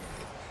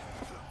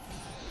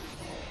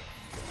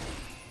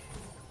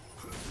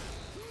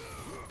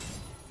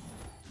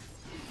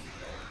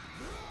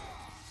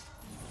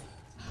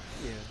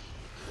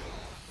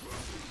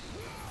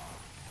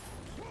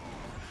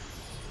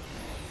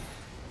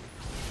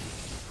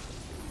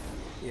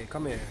 Yeah,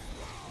 come here.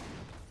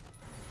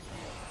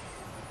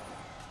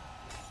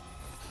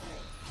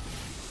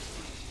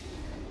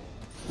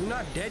 You're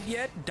not dead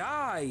yet?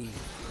 Die!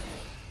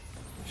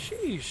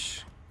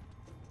 Sheesh.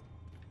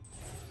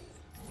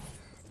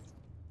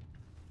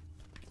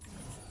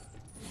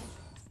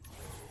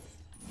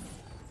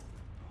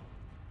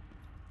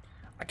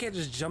 I can't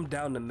just jump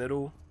down the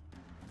middle.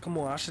 Come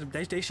on,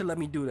 they should let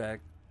me do that.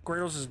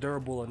 Kratos is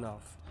durable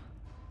enough.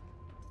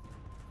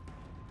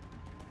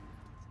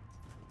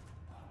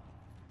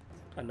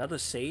 Another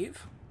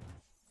save?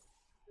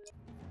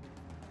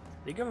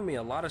 They're giving me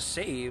a lot of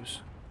saves.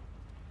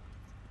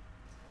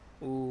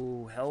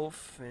 Ooh,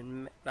 health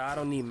and... I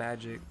don't need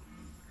magic.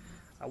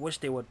 I wish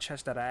they would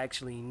chests that I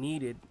actually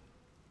needed.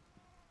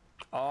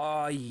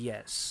 Oh,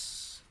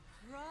 yes.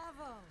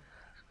 Bravo!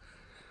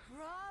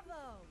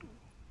 Bravo!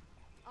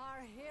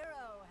 Our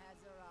hero has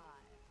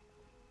arrived.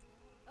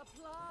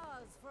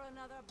 Applause for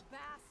another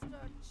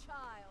bastard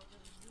child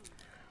of Zeus.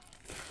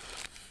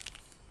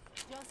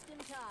 Just in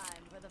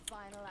time for the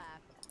final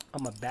act.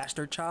 I'm a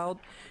bastard child?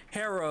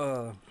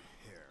 Hera!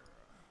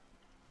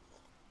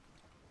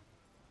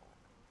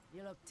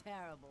 You look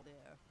terrible,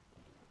 dear.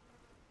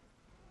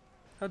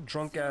 A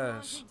drunk Still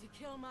ass. wanting to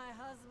kill my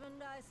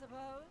husband, I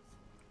suppose?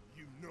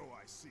 You know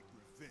I seek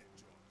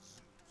revenge on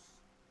Zeus.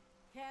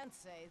 Can't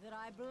say that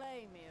I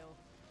blame you.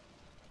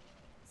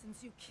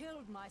 Since you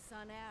killed my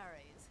son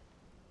Ares,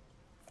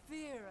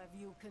 fear of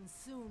you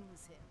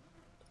consumes him.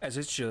 As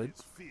it should.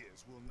 His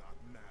fears will not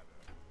matter.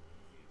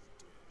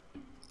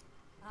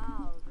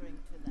 I'll drink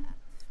to that.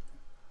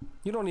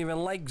 You don't even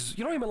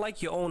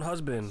like your own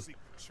husband. Seek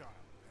the child,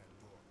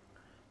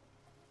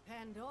 Pandora.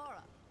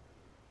 Pandora?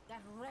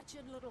 That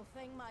wretched little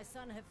thing my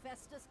son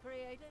Hephaestus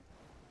created?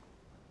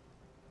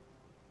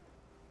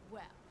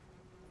 Well,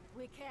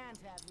 we can't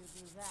have you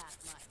do that,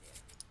 my dear.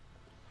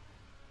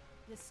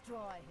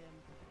 Destroy him.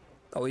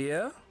 Oh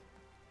yeah?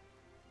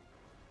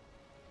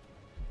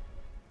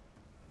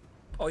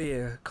 Oh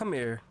yeah, come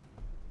here.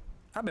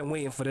 I've been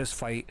waiting for this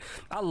fight.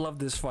 I love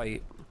this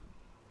fight.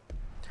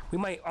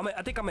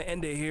 I think I'm gonna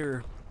end it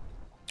here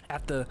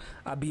after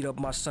I beat up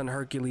my son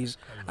Hercules.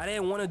 I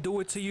didn't want to do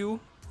it to you.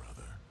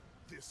 Brother,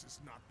 this is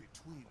not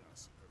between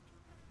us,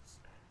 Hercules.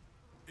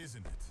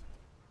 Isn't it?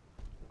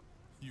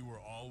 You were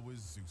always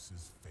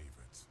Zeus's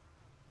favorite.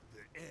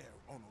 The air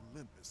on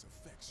Olympus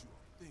affects your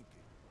thinking.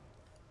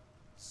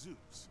 Zeus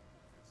has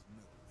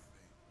no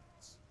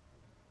favorites.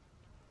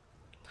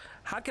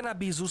 How can I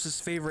be Zeus's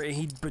favorite and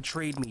he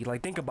betrayed me?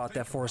 Like, think about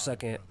that for a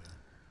second.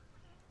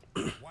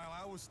 While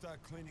I was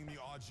stuck cleaning the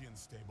Augean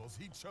stables,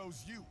 he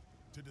chose you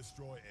to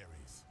destroy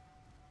Ares.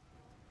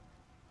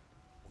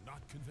 Well,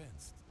 not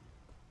convinced.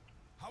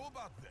 How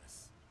about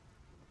this?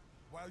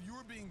 While you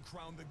were being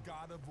crowned the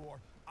god of war,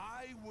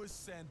 I was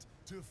sent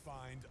to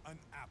find an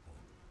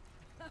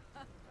apple.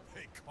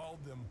 They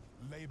called them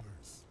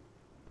labors.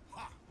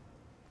 Ha!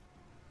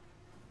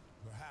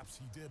 Perhaps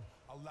he did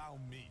allow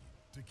me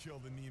to kill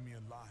the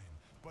Nemean lion,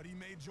 but he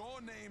made your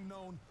name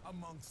known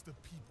amongst the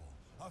people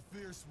A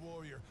fierce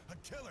warrior, a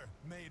killer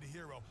made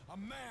hero, a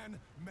man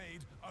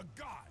made a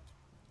god.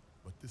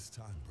 But this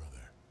time,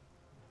 brother,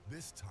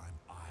 this time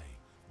I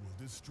will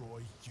destroy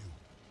you.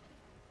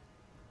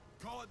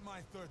 Call it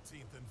my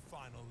 13th and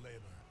final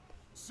labor.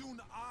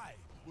 Soon I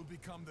will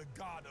become the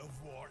god of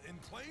war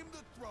and claim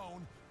the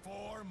throne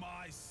for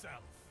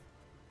myself.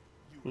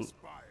 You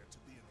aspire to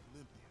be an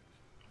Olympian,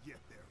 yet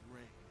their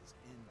reign is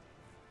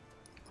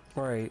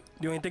ended. Right.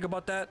 You ain't think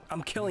about that?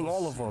 I'm killing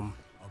all of them.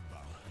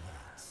 About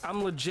that.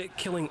 I'm legit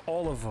killing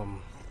all of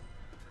them.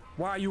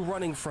 Why are you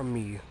running from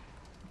me?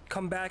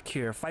 Come back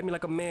here. Fight me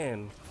like a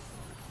man.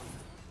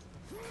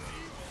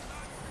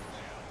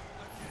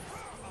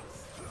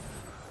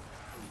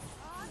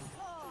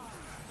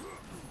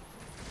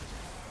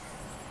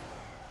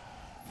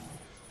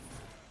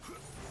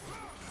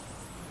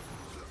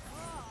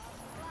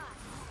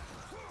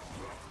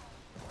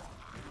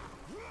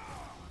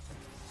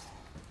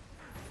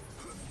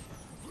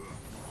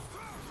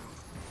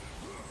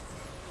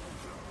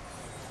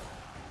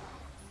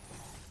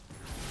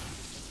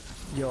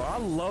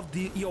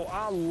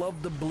 I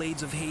love the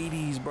blades of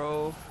Hades,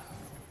 bro.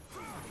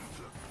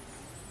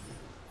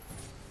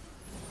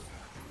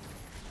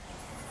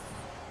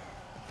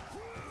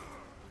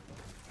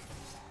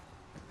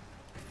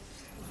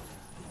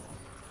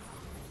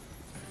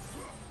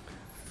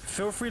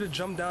 Feel free to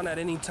jump down at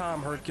any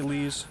time,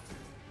 Hercules.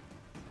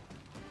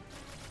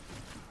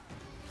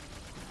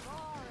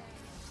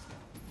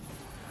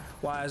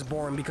 Why is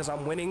boring? Because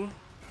I'm winning.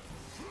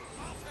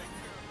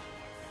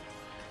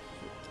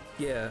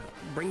 Yeah,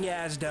 bring your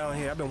ass down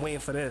here. I've been waiting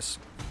for this.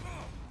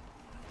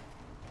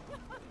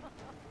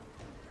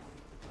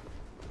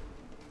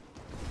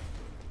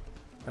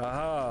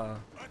 Aha.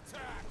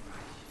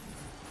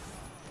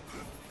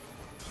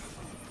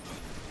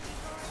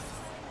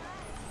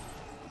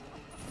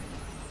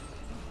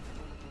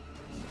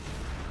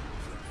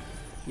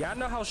 Yeah, I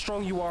know how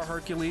strong you are,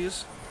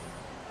 Hercules.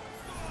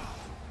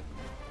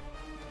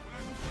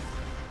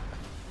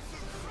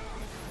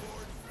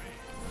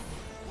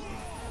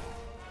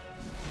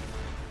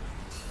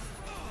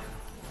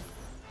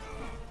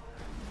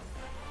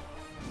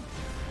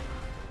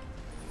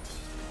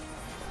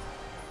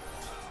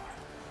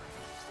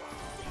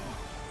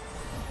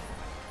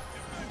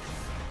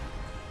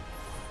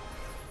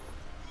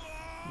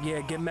 Yeah,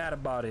 get mad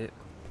about it.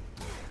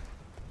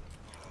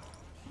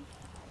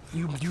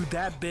 You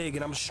that big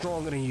and I'm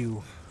stronger than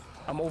you.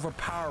 I'm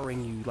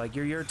overpowering you. Like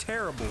you're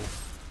terrible.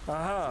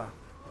 Uh-huh.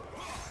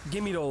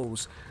 Give me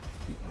those.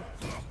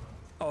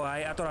 Oh,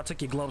 I thought I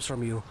took your gloves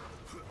from you.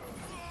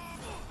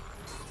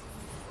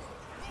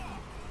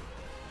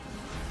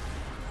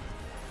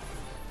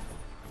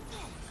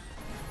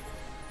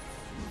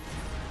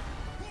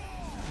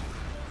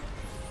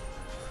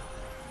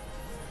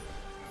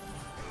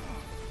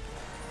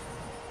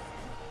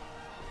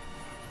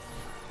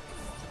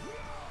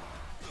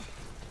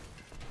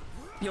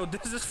 Yo,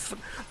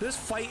 this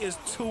fight is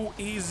too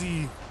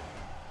easy.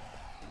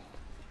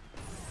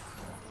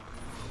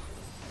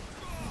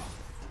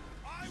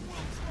 I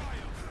will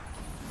triumph.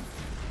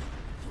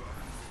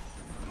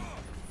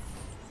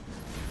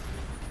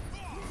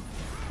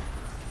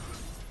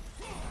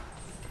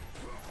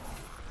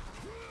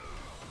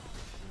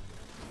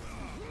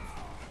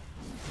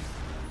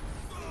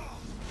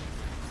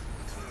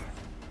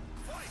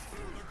 Fight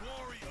for the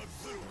glory of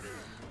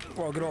Zeus.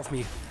 Bro, get off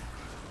me.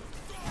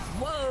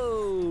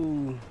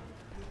 Whoa!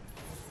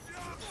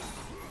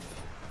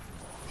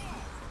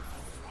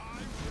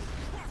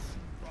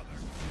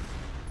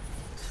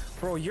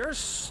 Bro,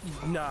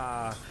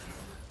 nah.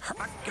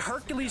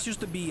 Hercules used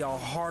to be a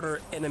harder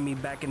enemy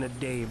back in the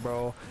day,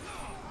 bro.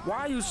 Why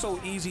are you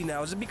so easy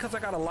now? Is it because I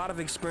got a lot of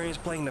experience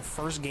playing the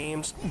first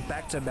games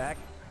back to back?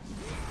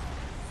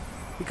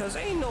 Because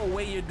ain't no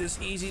way you're this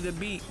easy to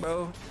beat,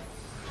 bro.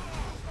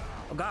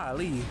 Oh,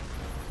 golly.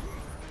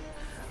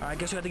 I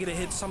guess you have to get a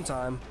hit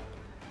sometime.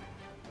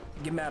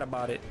 Get mad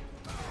about it.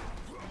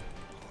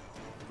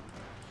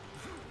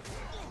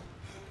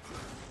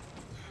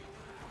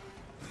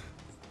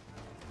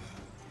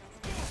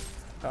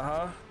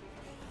 Uh-huh.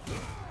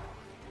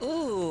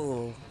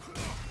 Ooh.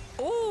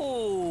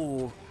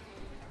 Ooh.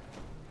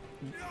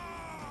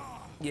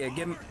 Yeah, get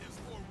him.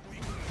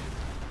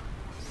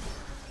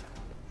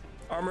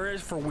 Armor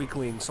is for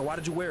weaklings, so why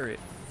did you wear it?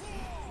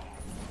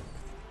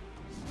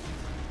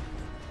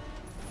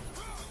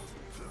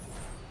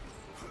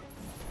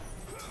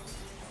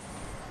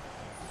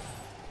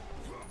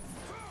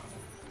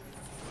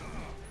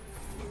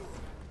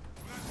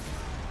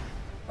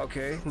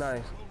 Okay,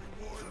 nice.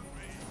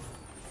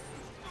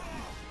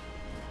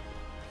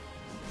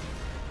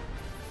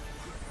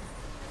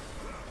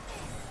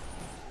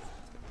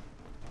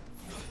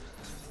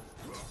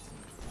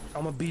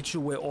 I'm gonna beat you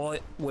with all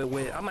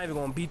I'm not even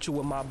gonna beat you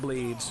with my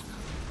blades.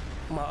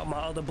 My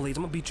other blades.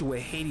 I'm gonna beat you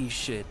with Hades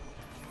shit.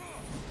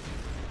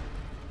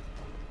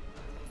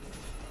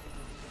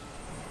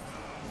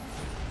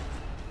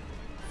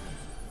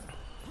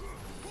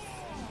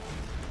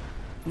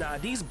 Nah,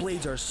 these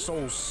blades are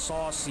so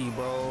saucy,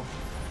 bro.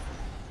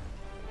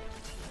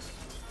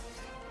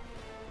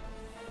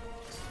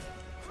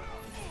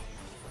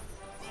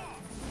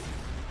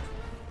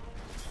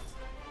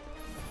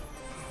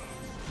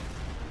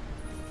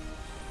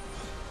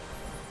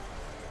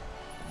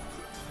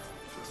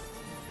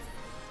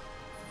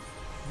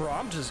 Bro,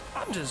 I'm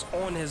just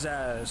on his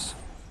ass.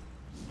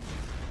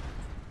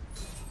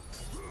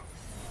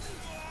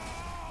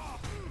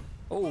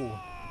 Oh,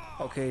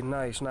 okay,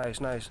 nice,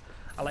 nice, nice.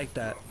 I like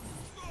that.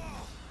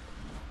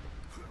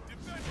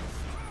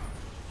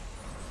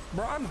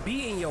 Bro, I'm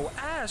beating your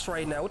ass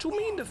right now. What you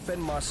mean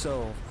defend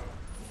myself?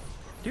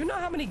 Do you know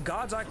how many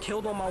gods I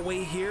killed on my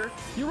way here?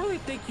 You really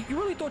think you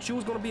really thought you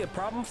was gonna be a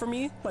problem for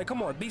me? Like,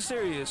 come on, be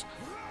serious.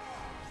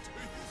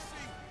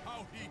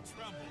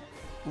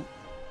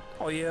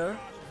 Oh yeah?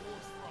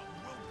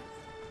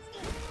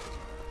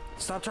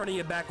 Stop turning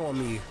your back on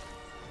me.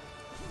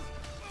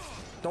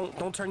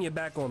 Don't turn your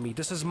back on me.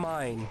 This is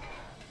mine.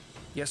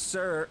 Yes,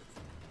 sir.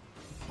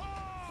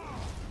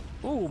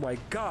 Oh my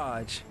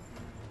gosh.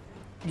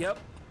 Yep.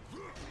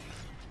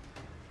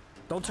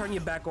 Don't turn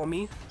your back on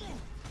me.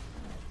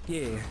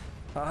 Yeah.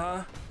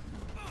 Uh-huh.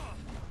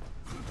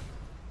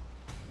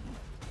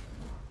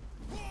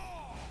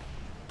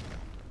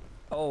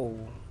 Oh,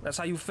 that's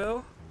how you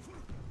feel?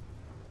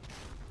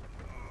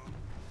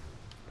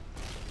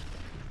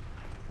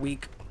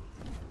 Weak.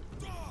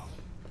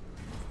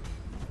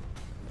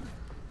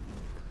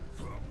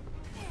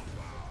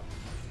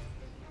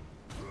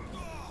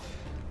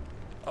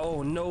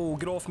 Oh no,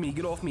 get off me,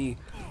 get off me.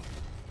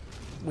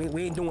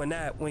 We ain't doing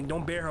that.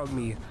 Don't bear hug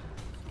me.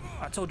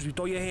 I told you,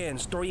 throw your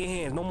hands,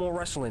 no more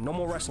wrestling, no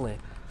more wrestling.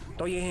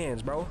 Throw your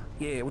hands, bro.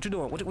 Yeah, what you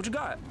doing? What you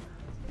got?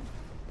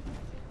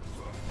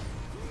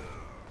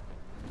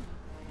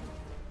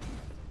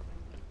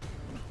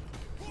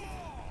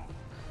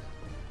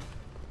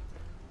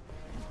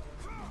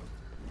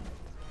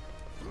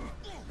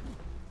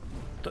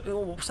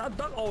 Stop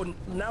duck. Oh,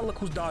 now look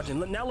who's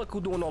dodging. Now look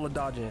who's doing all the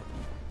dodging.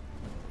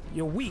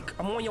 You're weak.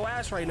 I'm on your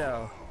ass right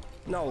now.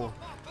 No.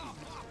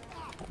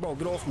 Bro,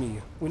 get off me.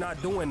 We're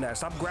not doing that.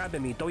 Stop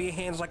grabbing me. Throw your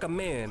hands like a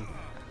man.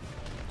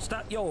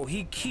 Stop. Yo,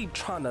 he keep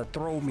trying to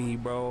throw me,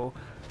 bro.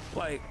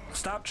 Like,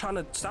 stop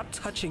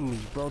touching me,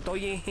 bro. Throw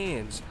your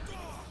hands.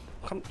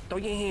 Come, throw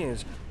your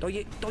hands. Throw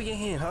your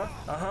hand, huh?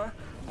 Uh-huh.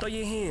 Throw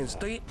your hands.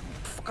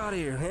 Fuck out of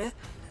here,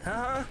 huh?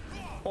 Uh-huh.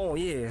 Oh,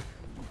 yeah.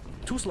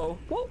 Too slow.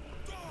 Whoa.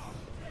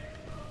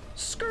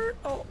 Skirt.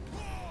 Oh.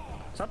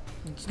 Stop.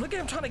 Look at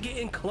him trying to get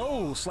in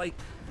close. Like,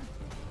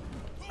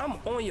 I'm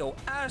on your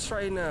ass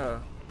right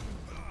now.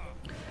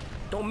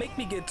 Don't make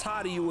me get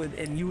tired of you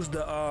and use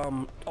the,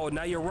 oh,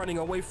 now you're running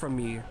away from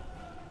me.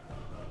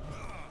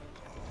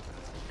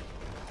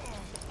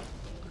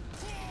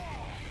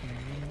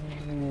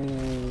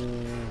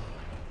 Ooh.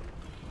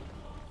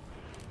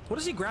 What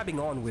is he grabbing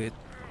on with?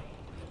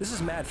 This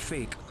is mad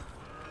fake.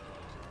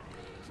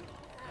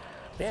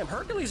 Damn,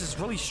 Hercules is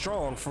really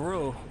strong, for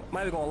real. I'm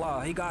not even gonna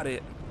lie, he got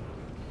it.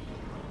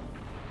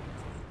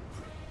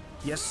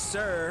 Yes,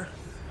 sir.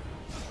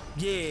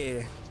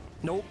 Yeah.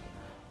 Nope.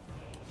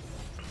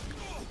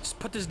 Just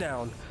put this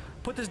down.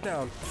 Put this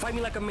down. Fight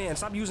me like a man.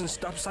 Stop using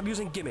stuff. Stop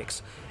using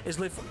gimmicks. It's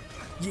lit.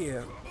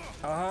 Yeah.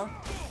 Uh-huh.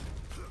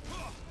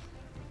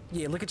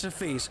 Yeah, look at your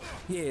face.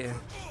 Yeah.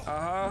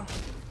 Uh-huh.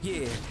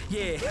 Yeah.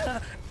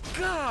 Yeah.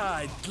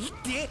 God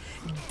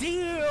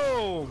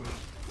damn.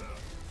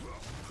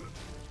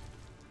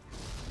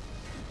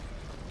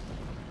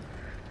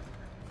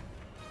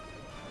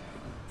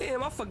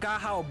 Damn, I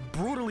forgot how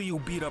brutally you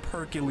beat up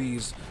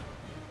Hercules.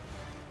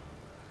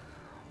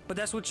 But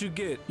that's what you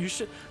get. You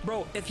should,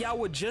 bro, if y'all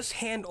would just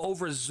hand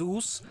over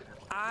Zeus,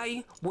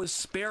 I would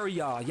spare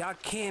y'all. Y'all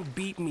can't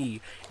beat me.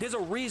 There's a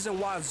reason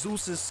why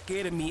Zeus is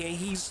scared of me and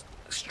he's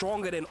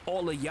stronger than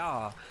all of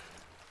y'all.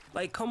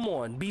 Like, come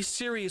on, be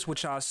serious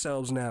with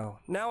yourselves now.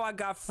 Now I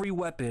got free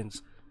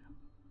weapons.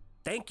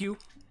 Thank you.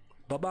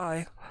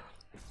 Bye-bye.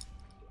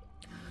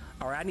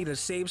 All right, I need a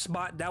save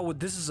spot.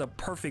 This is a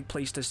perfect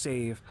place to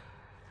save.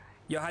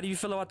 Yo, how do you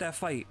feel about that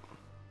fight?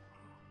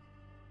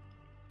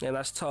 Yeah,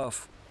 that's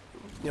tough.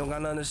 You don't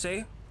got nothing to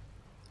say?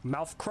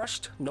 Mouth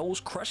crushed, nose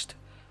crushed,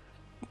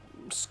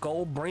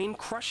 skull, brain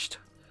crushed.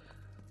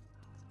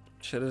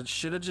 Should have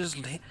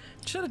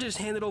just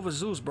handed over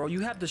Zeus, bro. You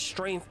have the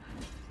strength.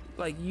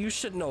 Like, you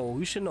should know.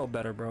 You should know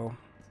better, bro.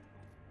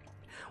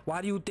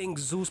 Why do you think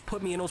Zeus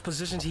put me in those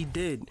positions he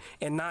did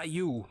and not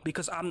you?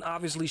 Because I'm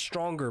obviously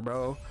stronger,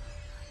 bro.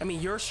 I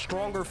mean, you're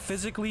stronger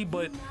physically,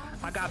 but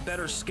I got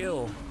better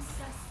skill.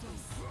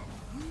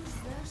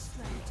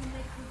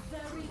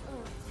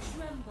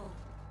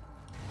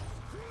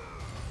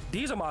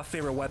 These are my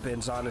favorite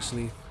weapons,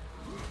 honestly.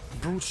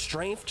 Brute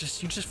strength,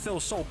 you just feel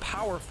so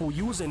powerful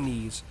using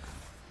these.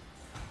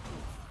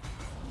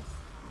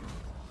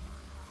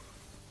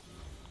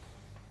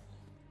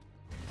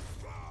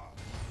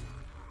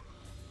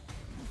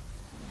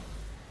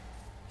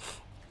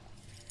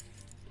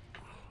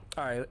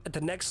 Alright, at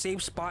the next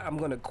save spot, I'm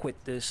gonna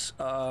quit this.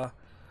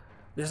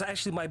 This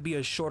actually might be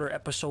a shorter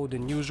episode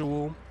than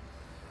usual.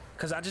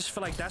 Because I just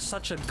feel like that's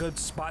such a good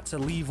spot to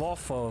leave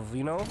off of,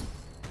 you know?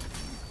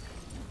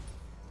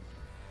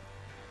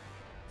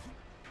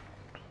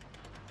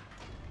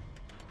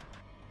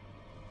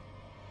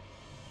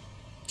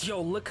 Yo,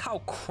 look how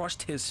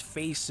crushed his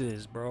face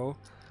is, bro.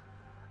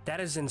 That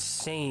is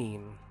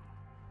insane.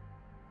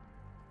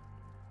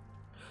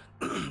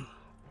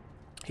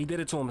 He did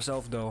it to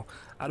himself, though.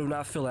 I do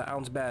not feel an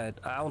ounce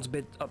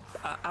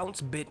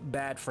bit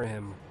bad for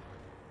him.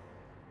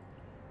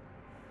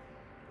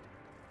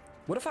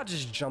 What if I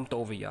just jumped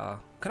over y'all?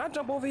 Can I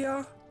jump over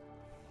y'all?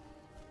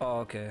 Oh,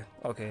 okay,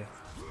 okay.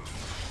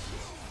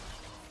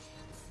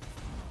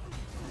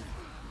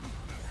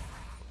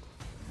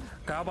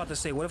 I was about to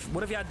say, what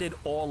if y'all did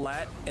all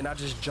that and I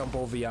just jump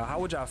over y'all?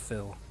 How would y'all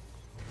feel?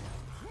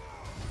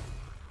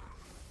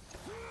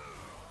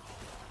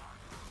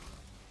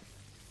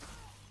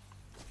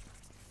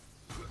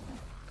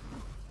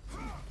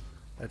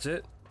 That's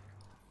it.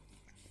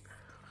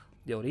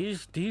 Yo,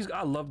 these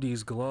I love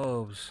these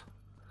gloves.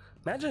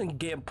 Imagine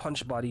getting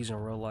punched by these in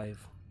real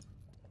life.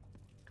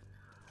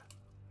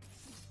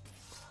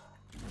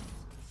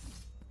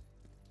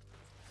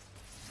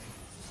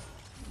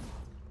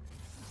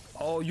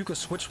 Oh, you could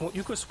switch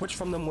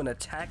from them when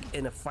attack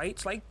in a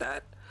fights like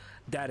that?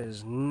 That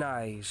is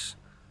nice.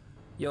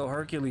 Yo,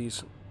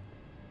 Hercules.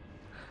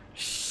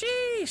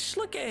 Sheesh,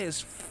 look at his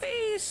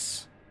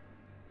face.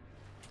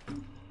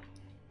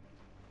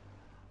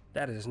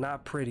 That is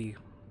not pretty.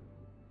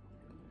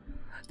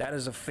 That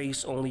is a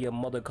face only a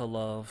mother could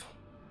love.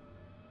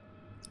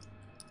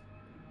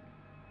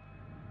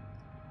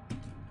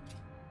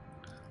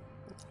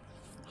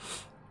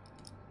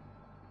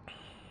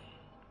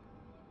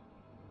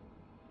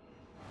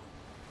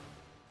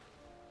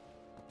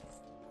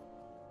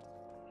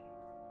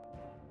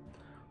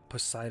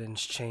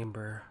 Poseidon's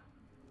chamber.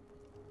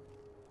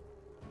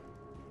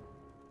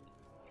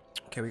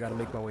 Okay, we gotta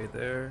make my way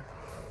there.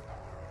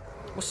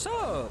 What's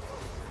up?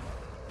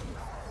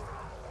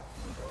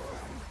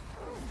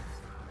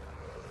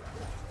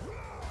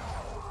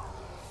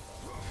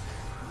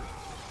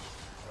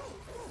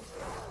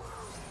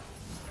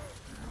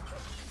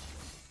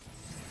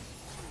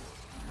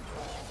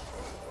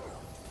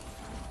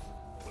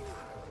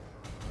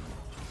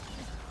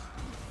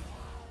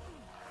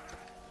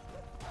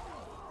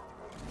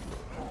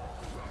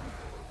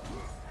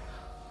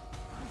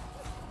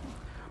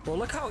 Bro,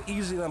 look how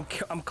easy I'm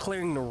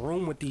clearing the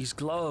room with these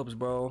gloves,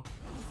 bro.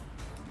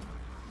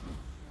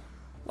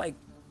 Like,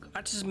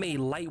 I just made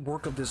light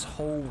work of this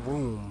whole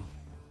room.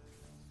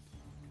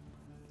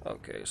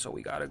 Okay, so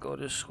we gotta go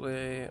this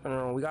way.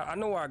 I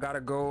know where I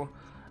gotta go.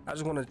 I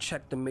just want to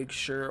check to make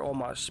sure all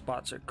my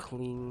spots are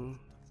clean.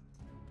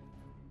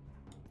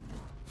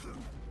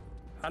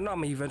 I know I'm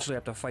gonna eventually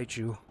have to fight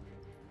you.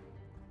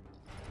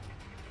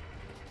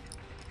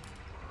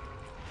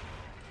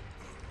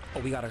 Oh,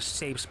 we got a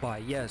safe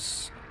spot.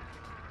 Yes.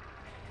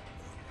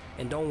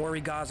 And don't worry,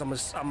 guys. I'm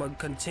gonna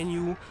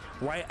continue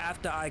right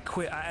after I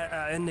quit.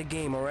 I end the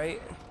game. All right.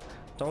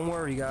 Don't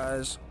worry,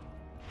 guys.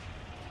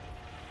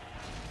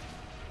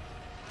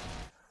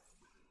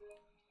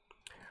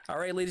 All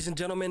right, ladies and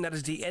gentlemen, that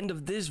is the end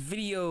of this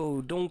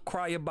video. Don't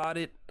cry about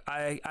it.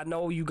 I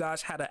know you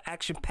guys had an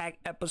action-packed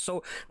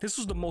episode. This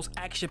was the most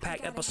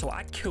action-packed episode.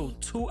 I killed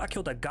two. I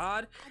killed a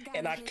god,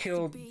 and I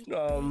killed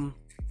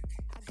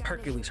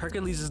Hercules.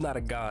 Hercules is not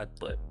a god,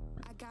 but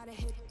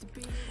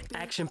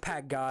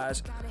action-packed,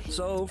 guys.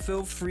 So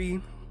feel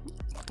free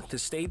to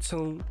stay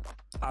tuned.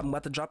 I'm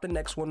about to drop the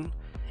next one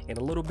in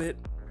a little bit.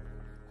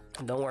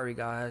 Don't worry,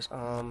 guys.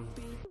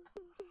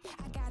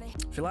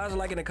 If you guys are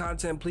liking the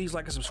content, please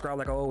like and subscribe.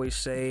 Like I always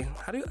say.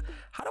 How do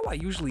I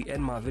usually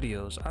end my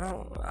videos?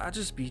 I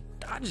just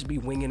be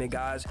winging it,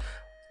 guys.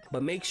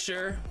 But make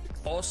sure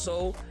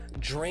also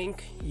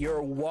drink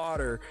your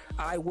water.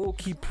 I will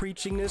keep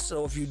preaching this,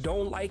 so if you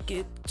don't like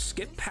it,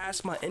 skip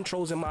past my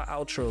intros and my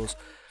outros,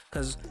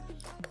 cause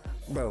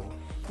bro,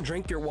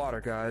 drink your water,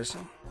 guys.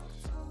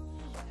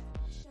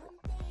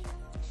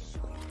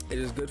 It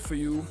is good for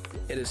you,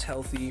 it is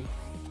healthy,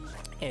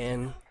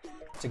 and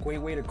it's a great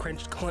way to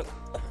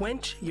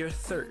quench your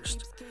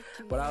thirst.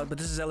 But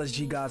this is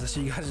LSG, guys. I'll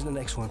see you guys in the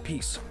next one.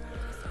 Peace.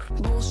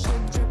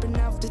 Bullshit dripping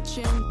off the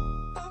chin.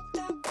 Fucked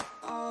up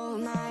all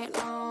night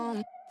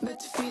long, but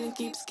the feeling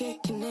keeps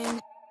kicking in.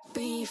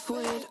 Beef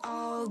with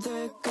all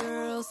the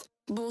girls.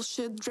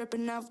 Bullshit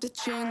dripping off the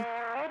chin.